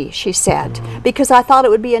deceived me, she said, because I thought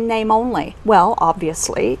it would be a name only. Well,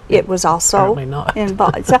 obviously, it was also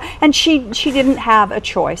involved. So, and she didn't have a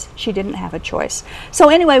choice. She didn't have a choice. So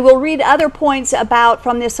anyway, we'll read other points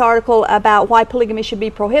from this article about why polygamy should be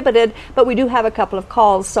prohibited, but we do have a couple of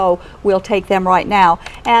calls, so we'll take them right now.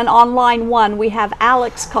 And on line 1, we have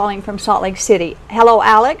Alex calling from Salt Lake City. Hello,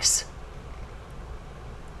 Alex.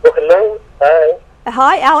 Hello. Hi.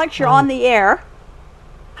 Hi, Alex. You're on the air.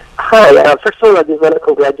 Hi. First of all, I just want to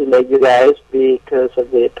congratulate you guys because of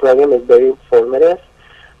the program. It's very informative.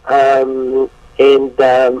 I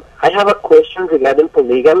have a question regarding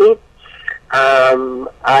polygamy.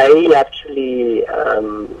 I actually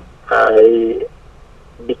I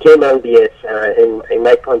became LDS in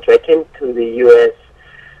my country. I came to the U.S.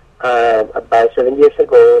 About 7 years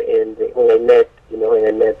ago, and when I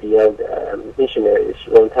met the missionaries a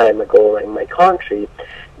long time ago in my country,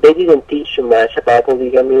 they didn't teach you much about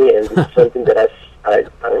polygamy, and it's something that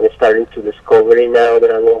I'm starting to discover now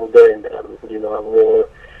that I'm older and that I'm more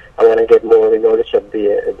I want to get more knowledge of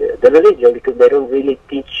the religion, because they don't really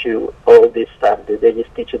teach you all this stuff. They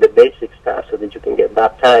just teach you the basic stuff so that you can get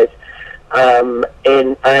baptized. And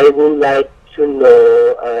I would like to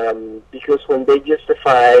know, because when they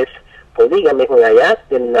justify polygamy, when I ask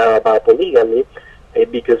them now about polygamy,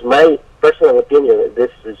 because my personal opinion is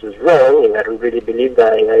this is wrong, and I don't really believe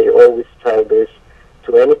that, and I always tell this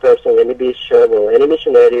to any person, any bishop, or any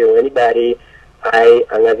missionary, or anybody, I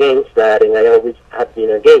am against that, and I always have been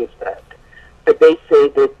against that. But they say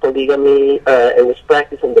that polygamy it was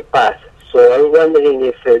practiced in the past. So I'm wondering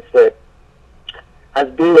if it's has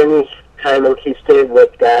been any time of history where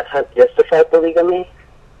God has justified polygamy.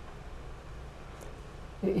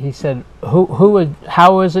 He said,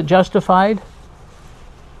 how is it justified?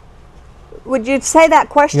 Would you say that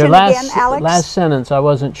question again, Alex? Last sentence I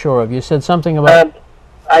wasn't sure of. You said something about...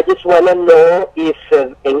 I just want to know if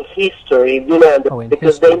in history,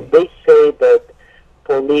 because they say that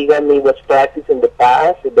polygamy was practiced in the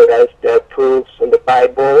past, there are proofs in the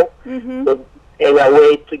Bible, but in a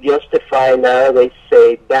way to justify now they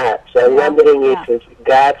say that. So I'm wondering if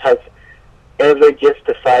God has ever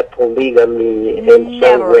justified polygamy in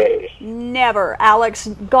some way. Never, Alex.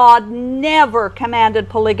 God never commanded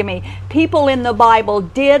polygamy. People in the Bible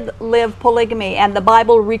did live polygamy, and the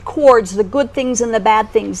Bible records the good things and the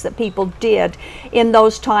bad things that people did in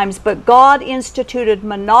those times. But God instituted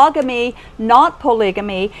monogamy, not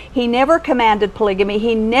polygamy. He never commanded polygamy.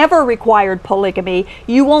 He never required polygamy.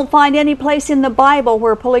 You won't find any place in the Bible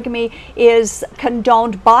where polygamy is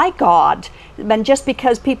condoned by God. And just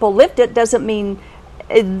because people lived it doesn't mean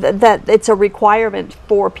that it's a requirement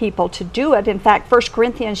for people to do it. In fact, 1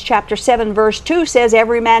 Corinthians chapter 7 verse 2 says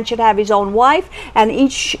every man should have his own wife, and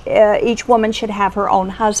each woman should have her own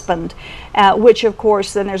husband, which of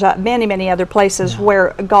course then there's many other places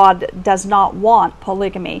where God does not want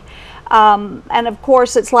polygamy. And of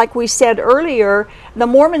course, it's like we said earlier, the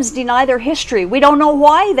Mormons deny their history. We don't know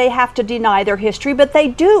why they have to deny their history, but they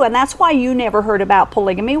do, and that's why you never heard about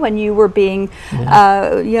polygamy when you were being,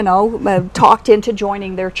 talked into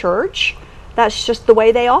joining their church. That's just the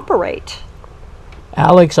way they operate.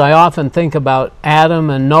 Alex, I often think about Adam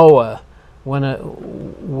and Noah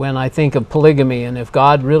when I think of polygamy, and if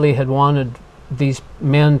God really had wanted these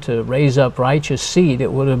men to raise up righteous seed, it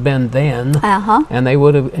would have been then, and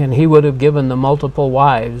he would have given them multiple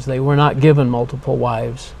wives. They were not given multiple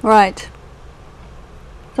wives. Right.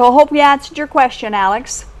 So I hope we answered your question,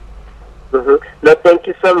 Alex. No, thank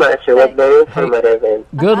you so much. It was very informative.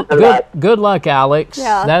 Good luck, Alex.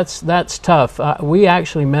 Yeah. That's tough. We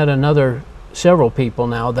actually met several people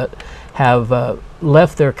now that have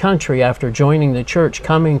left their country after joining the church,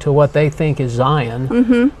 coming to what they think is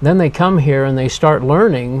Zion. Then they come here and they start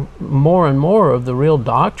learning more and more of the real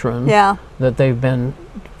doctrine that they've been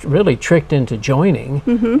really tricked into joining,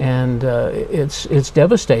 and it's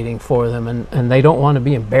devastating for them, and they don't want to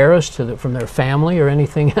be embarrassed from their family or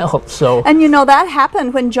anything else. So, and that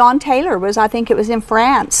happened when John Taylor was, I think it was in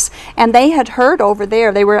France, and they had heard over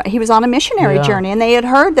there, he was on a missionary journey, and they had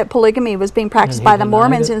heard that polygamy was being practiced by the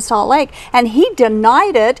Mormons in Salt Lake, and he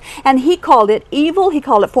denied it, and he called it evil, he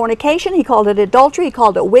called it fornication, he called it adultery, he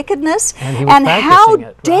called it wickedness, and how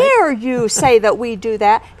dare you say that we do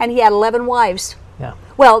that? And he had 11 wives.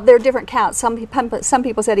 Well, there are different counts. Some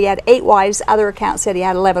people said he had 8 wives. Other accounts said he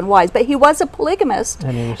had 11 wives. But he was a polygamist,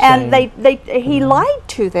 and he lied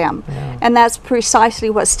to them. And that's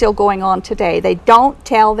precisely what's still going on today. They don't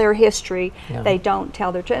tell their history. They don't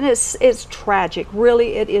tell their and it's tragic.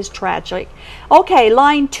 Really, it is tragic. Okay,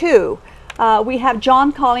 line 2. We have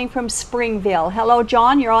John calling from Springville. Hello,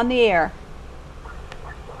 John. You're on the air.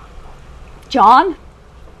 John.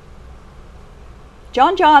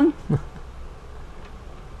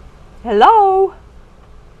 Hello?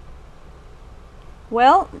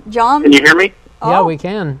 Well, John... Can you hear me? Yeah, we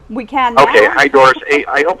can. We can now. Okay, hi Doris. Hey,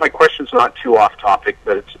 I hope my question's not too off topic,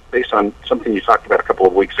 but it's based on something you talked about a couple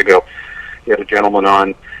of weeks ago. You had a gentleman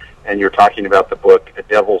on, and you're talking about the book, A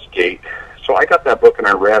Devil's Gate. So I got that book and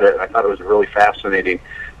I read it. I thought it was really fascinating.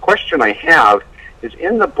 Question I have is,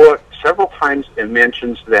 in the book, several times it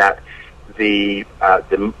mentions that the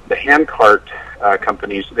handcart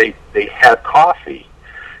companies, they had coffee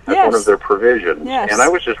as one of their provisions. Yes. And I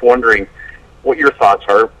was just wondering what your thoughts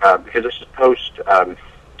are, because this is post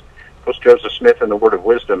Joseph Smith and the Word of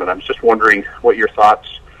Wisdom, and I'm just wondering what your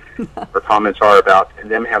thoughts or comments are about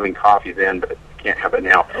them having coffee then, but can't have it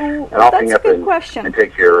now. And I'll hang up and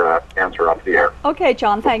take your answer off the air. Okay,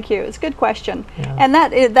 John, thank you. It's a good question. And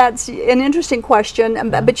that's an interesting question.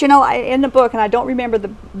 But in the book, and I don't remember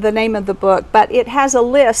the name of the book, but it has a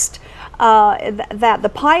list that the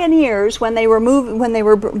pioneers, when they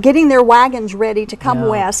were getting their wagons ready to come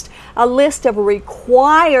west, a list of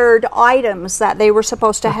required items that they were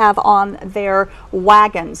supposed to have on their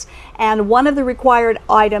wagons. And one of the required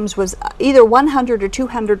items was either 100 or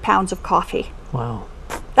 200 pounds of coffee. Wow.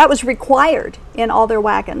 That was required in all their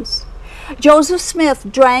wagons. Joseph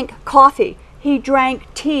Smith drank coffee. He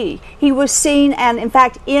drank tea. He was seen, and in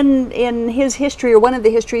fact, in his history, or one of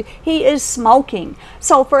the histories, he is smoking.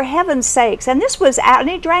 So for heaven's sakes, and this was out, and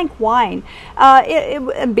he drank wine,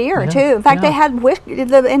 beer too. In fact, they had whiskey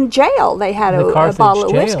in jail. They had a bottle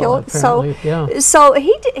of whiskey. So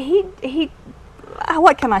he.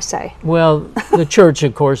 What can I say? Well, the church,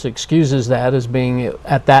 of course, excuses that as being,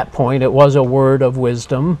 at that point, it was a word of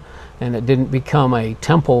wisdom, and it didn't become a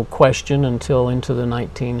temple question until into the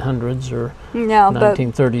 1900s or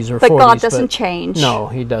 1930s or 40s. But God doesn't change. No,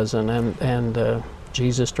 he doesn't. And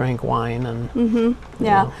Jesus drank wine. And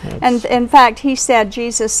and in fact,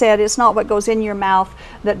 Jesus said, it's not what goes in your mouth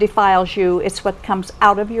that defiles you, it's what comes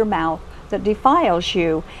out of your mouth that defiles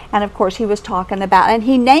you. And of course he was talking about, and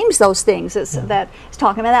he names those things that he's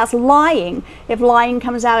talking about. That's lying. If lying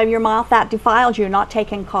comes out of your mouth, that defiles you, not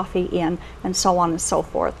taking coffee in, and so on and so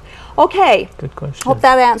forth. Okay. Good question. Hope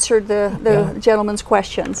that answered the gentleman's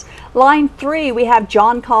questions. Line 3, we have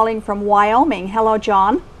John calling from Wyoming. Hello,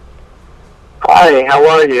 John. Hi, how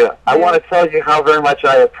are you? I want to tell you how very much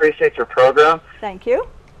I appreciate your program. Thank you.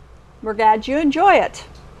 We're glad you enjoy it.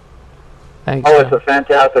 Thanks. Oh, it's a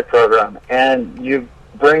fantastic program. And you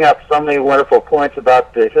bring up so many wonderful points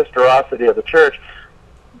about the historicity of the church.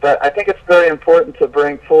 But I think it's very important to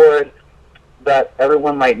bring forward that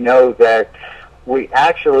everyone might know that we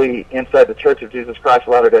actually, inside the Church of Jesus Christ of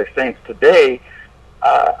Latter-day Saints today,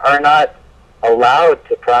 are not allowed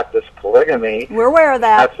to practice polygamy. We're aware of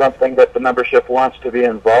that. That's something that the membership wants to be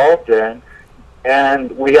involved in. And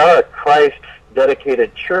we are a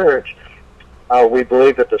Christ-dedicated church. We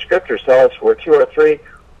believe that the Scriptures tell us where 2 or 3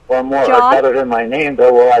 or more are gathered in my name,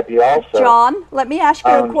 there will I be also. John, let me ask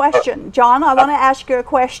you a question. John, I want to ask you a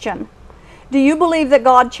question. Do you believe that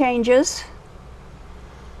God changes?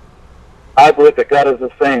 I believe that God is the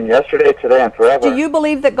same yesterday, today, and forever. Do you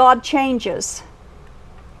believe that God changes?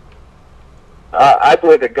 I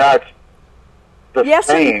believe that God's the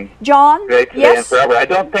same. John, today and forever. I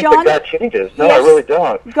don't think that God changes. No, I really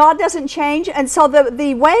don't. God doesn't change, and so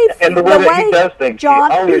the way and the way that He does things,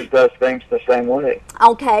 John, He always does things the same way.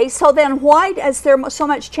 Okay, so then why is there so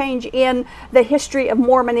much change in the history of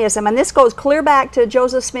Mormonism? And this goes clear back to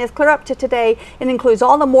Joseph Smith, clear up to today. It includes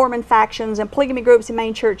all the Mormon factions and polygamy groups in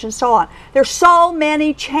main church and so on. There's so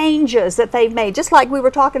many changes that they've made, just like we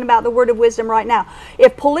were talking about the word of wisdom right now.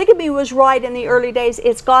 If polygamy was right in the early days,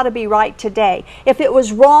 it's got to be right today. If it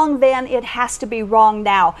was wrong then, it has to be wrong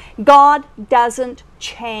now. God doesn't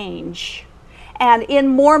change. And in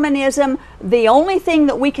Mormonism, the only thing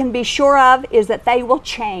that we can be sure of is that they will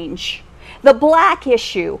change. The black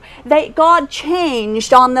issue, God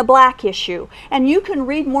changed on the black issue. And you can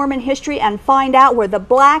read Mormon history and find out where the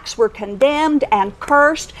blacks were condemned and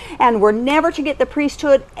cursed and were never to get the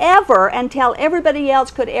priesthood ever until everybody else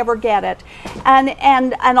could ever get it.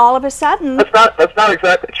 And all of a sudden... That's not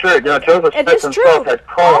exactly true. You know, Joseph Smith himself had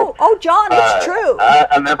called... Oh, John, it's true.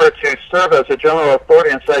 A member to serve as a general authority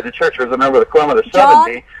inside the church. He was a member of the Quorum of the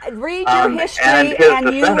 70. John, read your history and his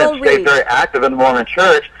descendants stayed very active in the Mormon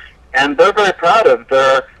church. And they're very proud of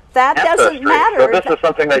their That doesn't matter. So this is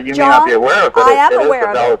something that you may not be aware of, but I am it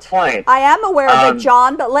aware is a valid point. I am aware of it,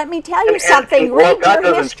 John, but let me tell you something. Read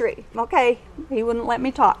your history. Okay, he wouldn't let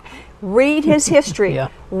me talk. Read his history.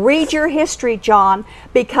 Read your history, John,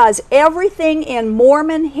 because everything in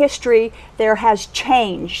Mormon history there has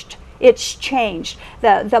changed. It's changed.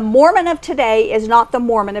 The Mormon of today is not the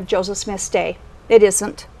Mormon of Joseph Smith's day. It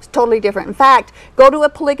isn't. It's totally different. In fact, go to a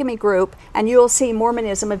polygamy group and you'll see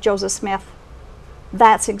Mormonism of Joseph Smith.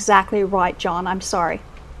 That's exactly right, John. I'm sorry.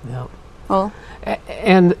 Yeah. Well,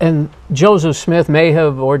 and Joseph Smith may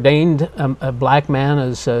have ordained a black man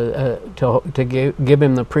as to give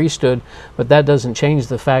him the priesthood, but that doesn't change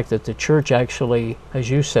the fact that the church actually, as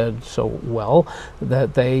you said so well,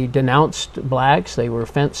 that they denounced blacks. They were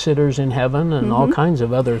fence sitters in heaven, and all kinds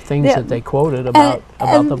of other things that they quoted about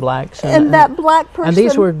the blacks. And that black person. And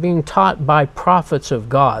these were being taught by prophets of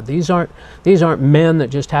God. These aren't men that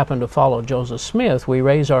just happen to follow Joseph Smith. We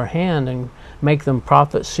raise our hand and make them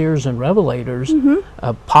prophets, seers, and revelators,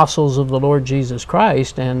 apostles of the Lord Jesus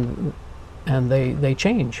Christ, and And they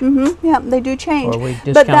change. Mm-hmm. Yeah, they do change. Or we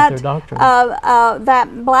discount their doctrine.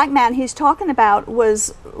 That black man he's talking about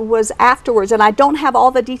was afterwards, and I don't have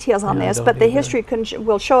all the details on this, but the history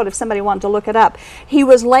will show it if somebody wanted to look it up. He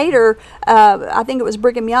was later, I think it was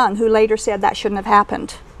Brigham Young, who later said that shouldn't have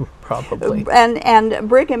happened. Probably. And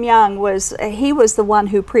Brigham Young was the one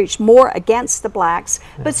who preached more against the blacks,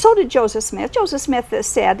 but so did Joseph Smith. Joseph Smith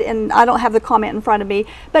said, and I don't have the comment in front of me,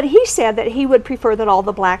 but he said that he would prefer that all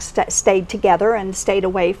the blacks stayed together and stayed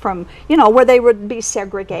away from, where they would be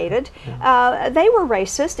segregated. They were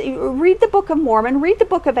racist. Read the Book of Mormon, read the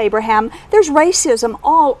Book of Abraham. There's racism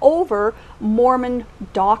all over Mormon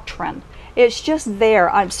doctrine. It's just there.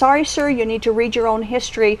 I'm sorry, sir, you need to read your own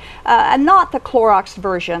history, and not the Clorox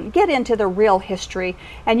version. Get into the real history,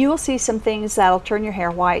 and you will see some things that'll turn your hair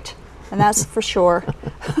white, and that's for sure.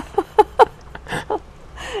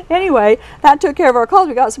 Anyway, that took care of our calls.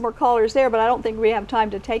 We got some more callers there, but I don't think we have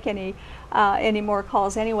time to take any more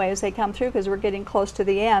calls anyway as they come through, because we're getting close to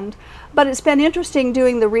the end. But it's been interesting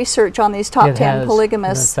doing the research on these top 10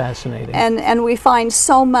 polygamists. It's fascinating. And we find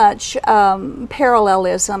so much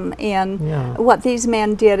parallelism in what these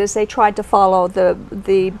men did as they tried to follow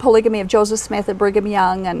the polygamy of Joseph Smith and Brigham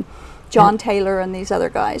Young and John Taylor and these other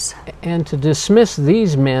guys. And to dismiss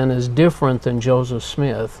these men as different than Joseph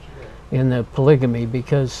Smith in the polygamy,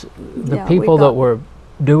 because the people that were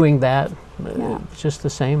doing that, it's just the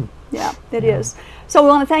same. Yeah, it is. So we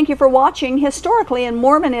want to thank you for watching. Historically, in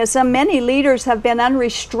Mormonism, many leaders have been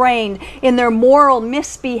unrestrained in their moral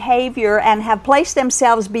misbehavior and have placed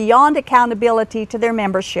themselves beyond accountability to their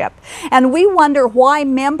membership. And we wonder why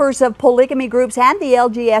members of polygamy groups and the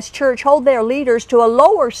LDS Church hold their leaders to a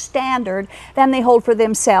lower standard than they hold for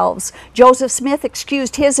themselves. Joseph Smith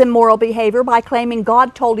excused his immoral behavior by claiming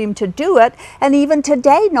God told him to do it, and even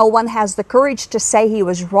today no one has the courage to say he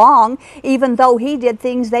was wrong, even though he did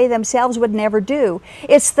things they themselves would never do.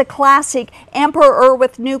 It's the classic emperor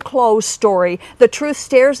with new clothes story. The truth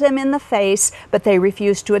stares them in the face, but they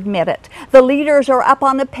refuse to admit it. The leaders are up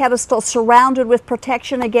on a pedestal surrounded with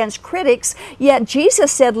protection against critics, yet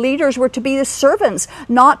Jesus said leaders were to be the servants,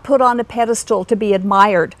 not put on a pedestal to be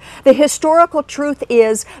admired. The historical truth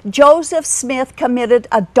is Joseph Smith committed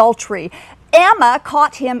adultery. Emma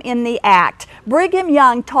caught him in the act. Brigham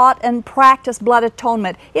Young taught and practiced blood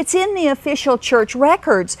atonement. It's in the official church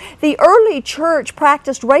records. The early church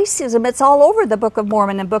practiced racism. It's all over the Book of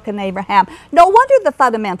Mormon and Book of Abraham. No wonder the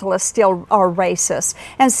fundamentalists still are racist.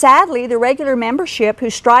 And sadly, the regular membership who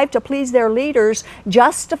strive to please their leaders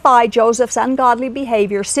justify Joseph's ungodly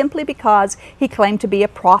behavior simply because he claimed to be a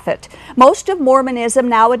prophet. Most of Mormonism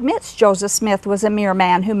now admits Joseph Smith was a mere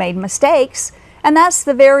man who made mistakes. And that's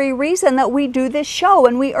the very reason that we do this show,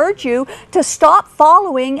 and we urge you to stop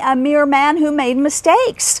following a mere man who made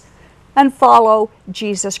mistakes and follow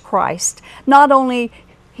Jesus Christ. Not only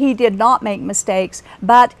he did not make mistakes,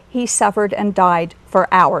 but he suffered and died for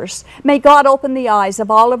ours. May God open the eyes of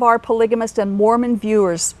all of our polygamist and Mormon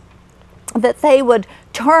viewers, that they would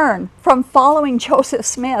turn from following Joseph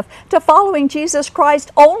Smith to following Jesus Christ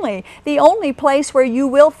only, the only place where you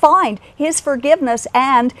will find his forgiveness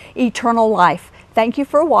and eternal life. Thank you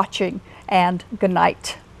for watching, and good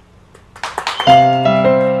night.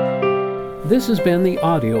 This has been the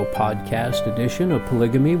audio podcast edition of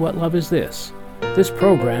Polygamy, What Love Is This? This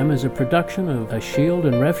program is a production of a Shield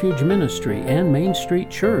and Refuge Ministry and Main Street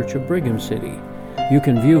Church of Brigham City. You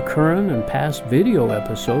can view current and past video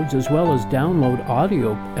episodes as well as download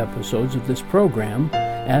audio episodes of this program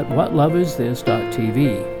at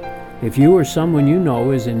whatloveisthis.tv. If you or someone you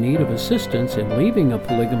know is in need of assistance in leaving a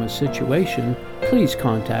polygamous situation, please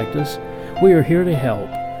contact us. We are here to help.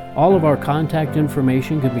 All of our contact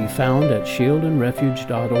information can be found at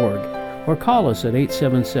shieldandrefuge.org or call us at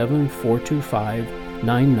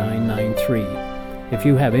 877-425-9993. If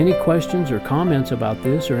you have any questions or comments about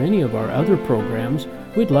this or any of our other programs,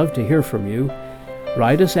 we'd love to hear from you.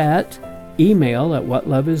 Write us at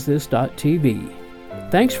email@whatloveisthis.tv.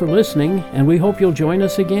 Thanks for listening, and we hope you'll join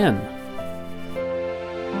us again.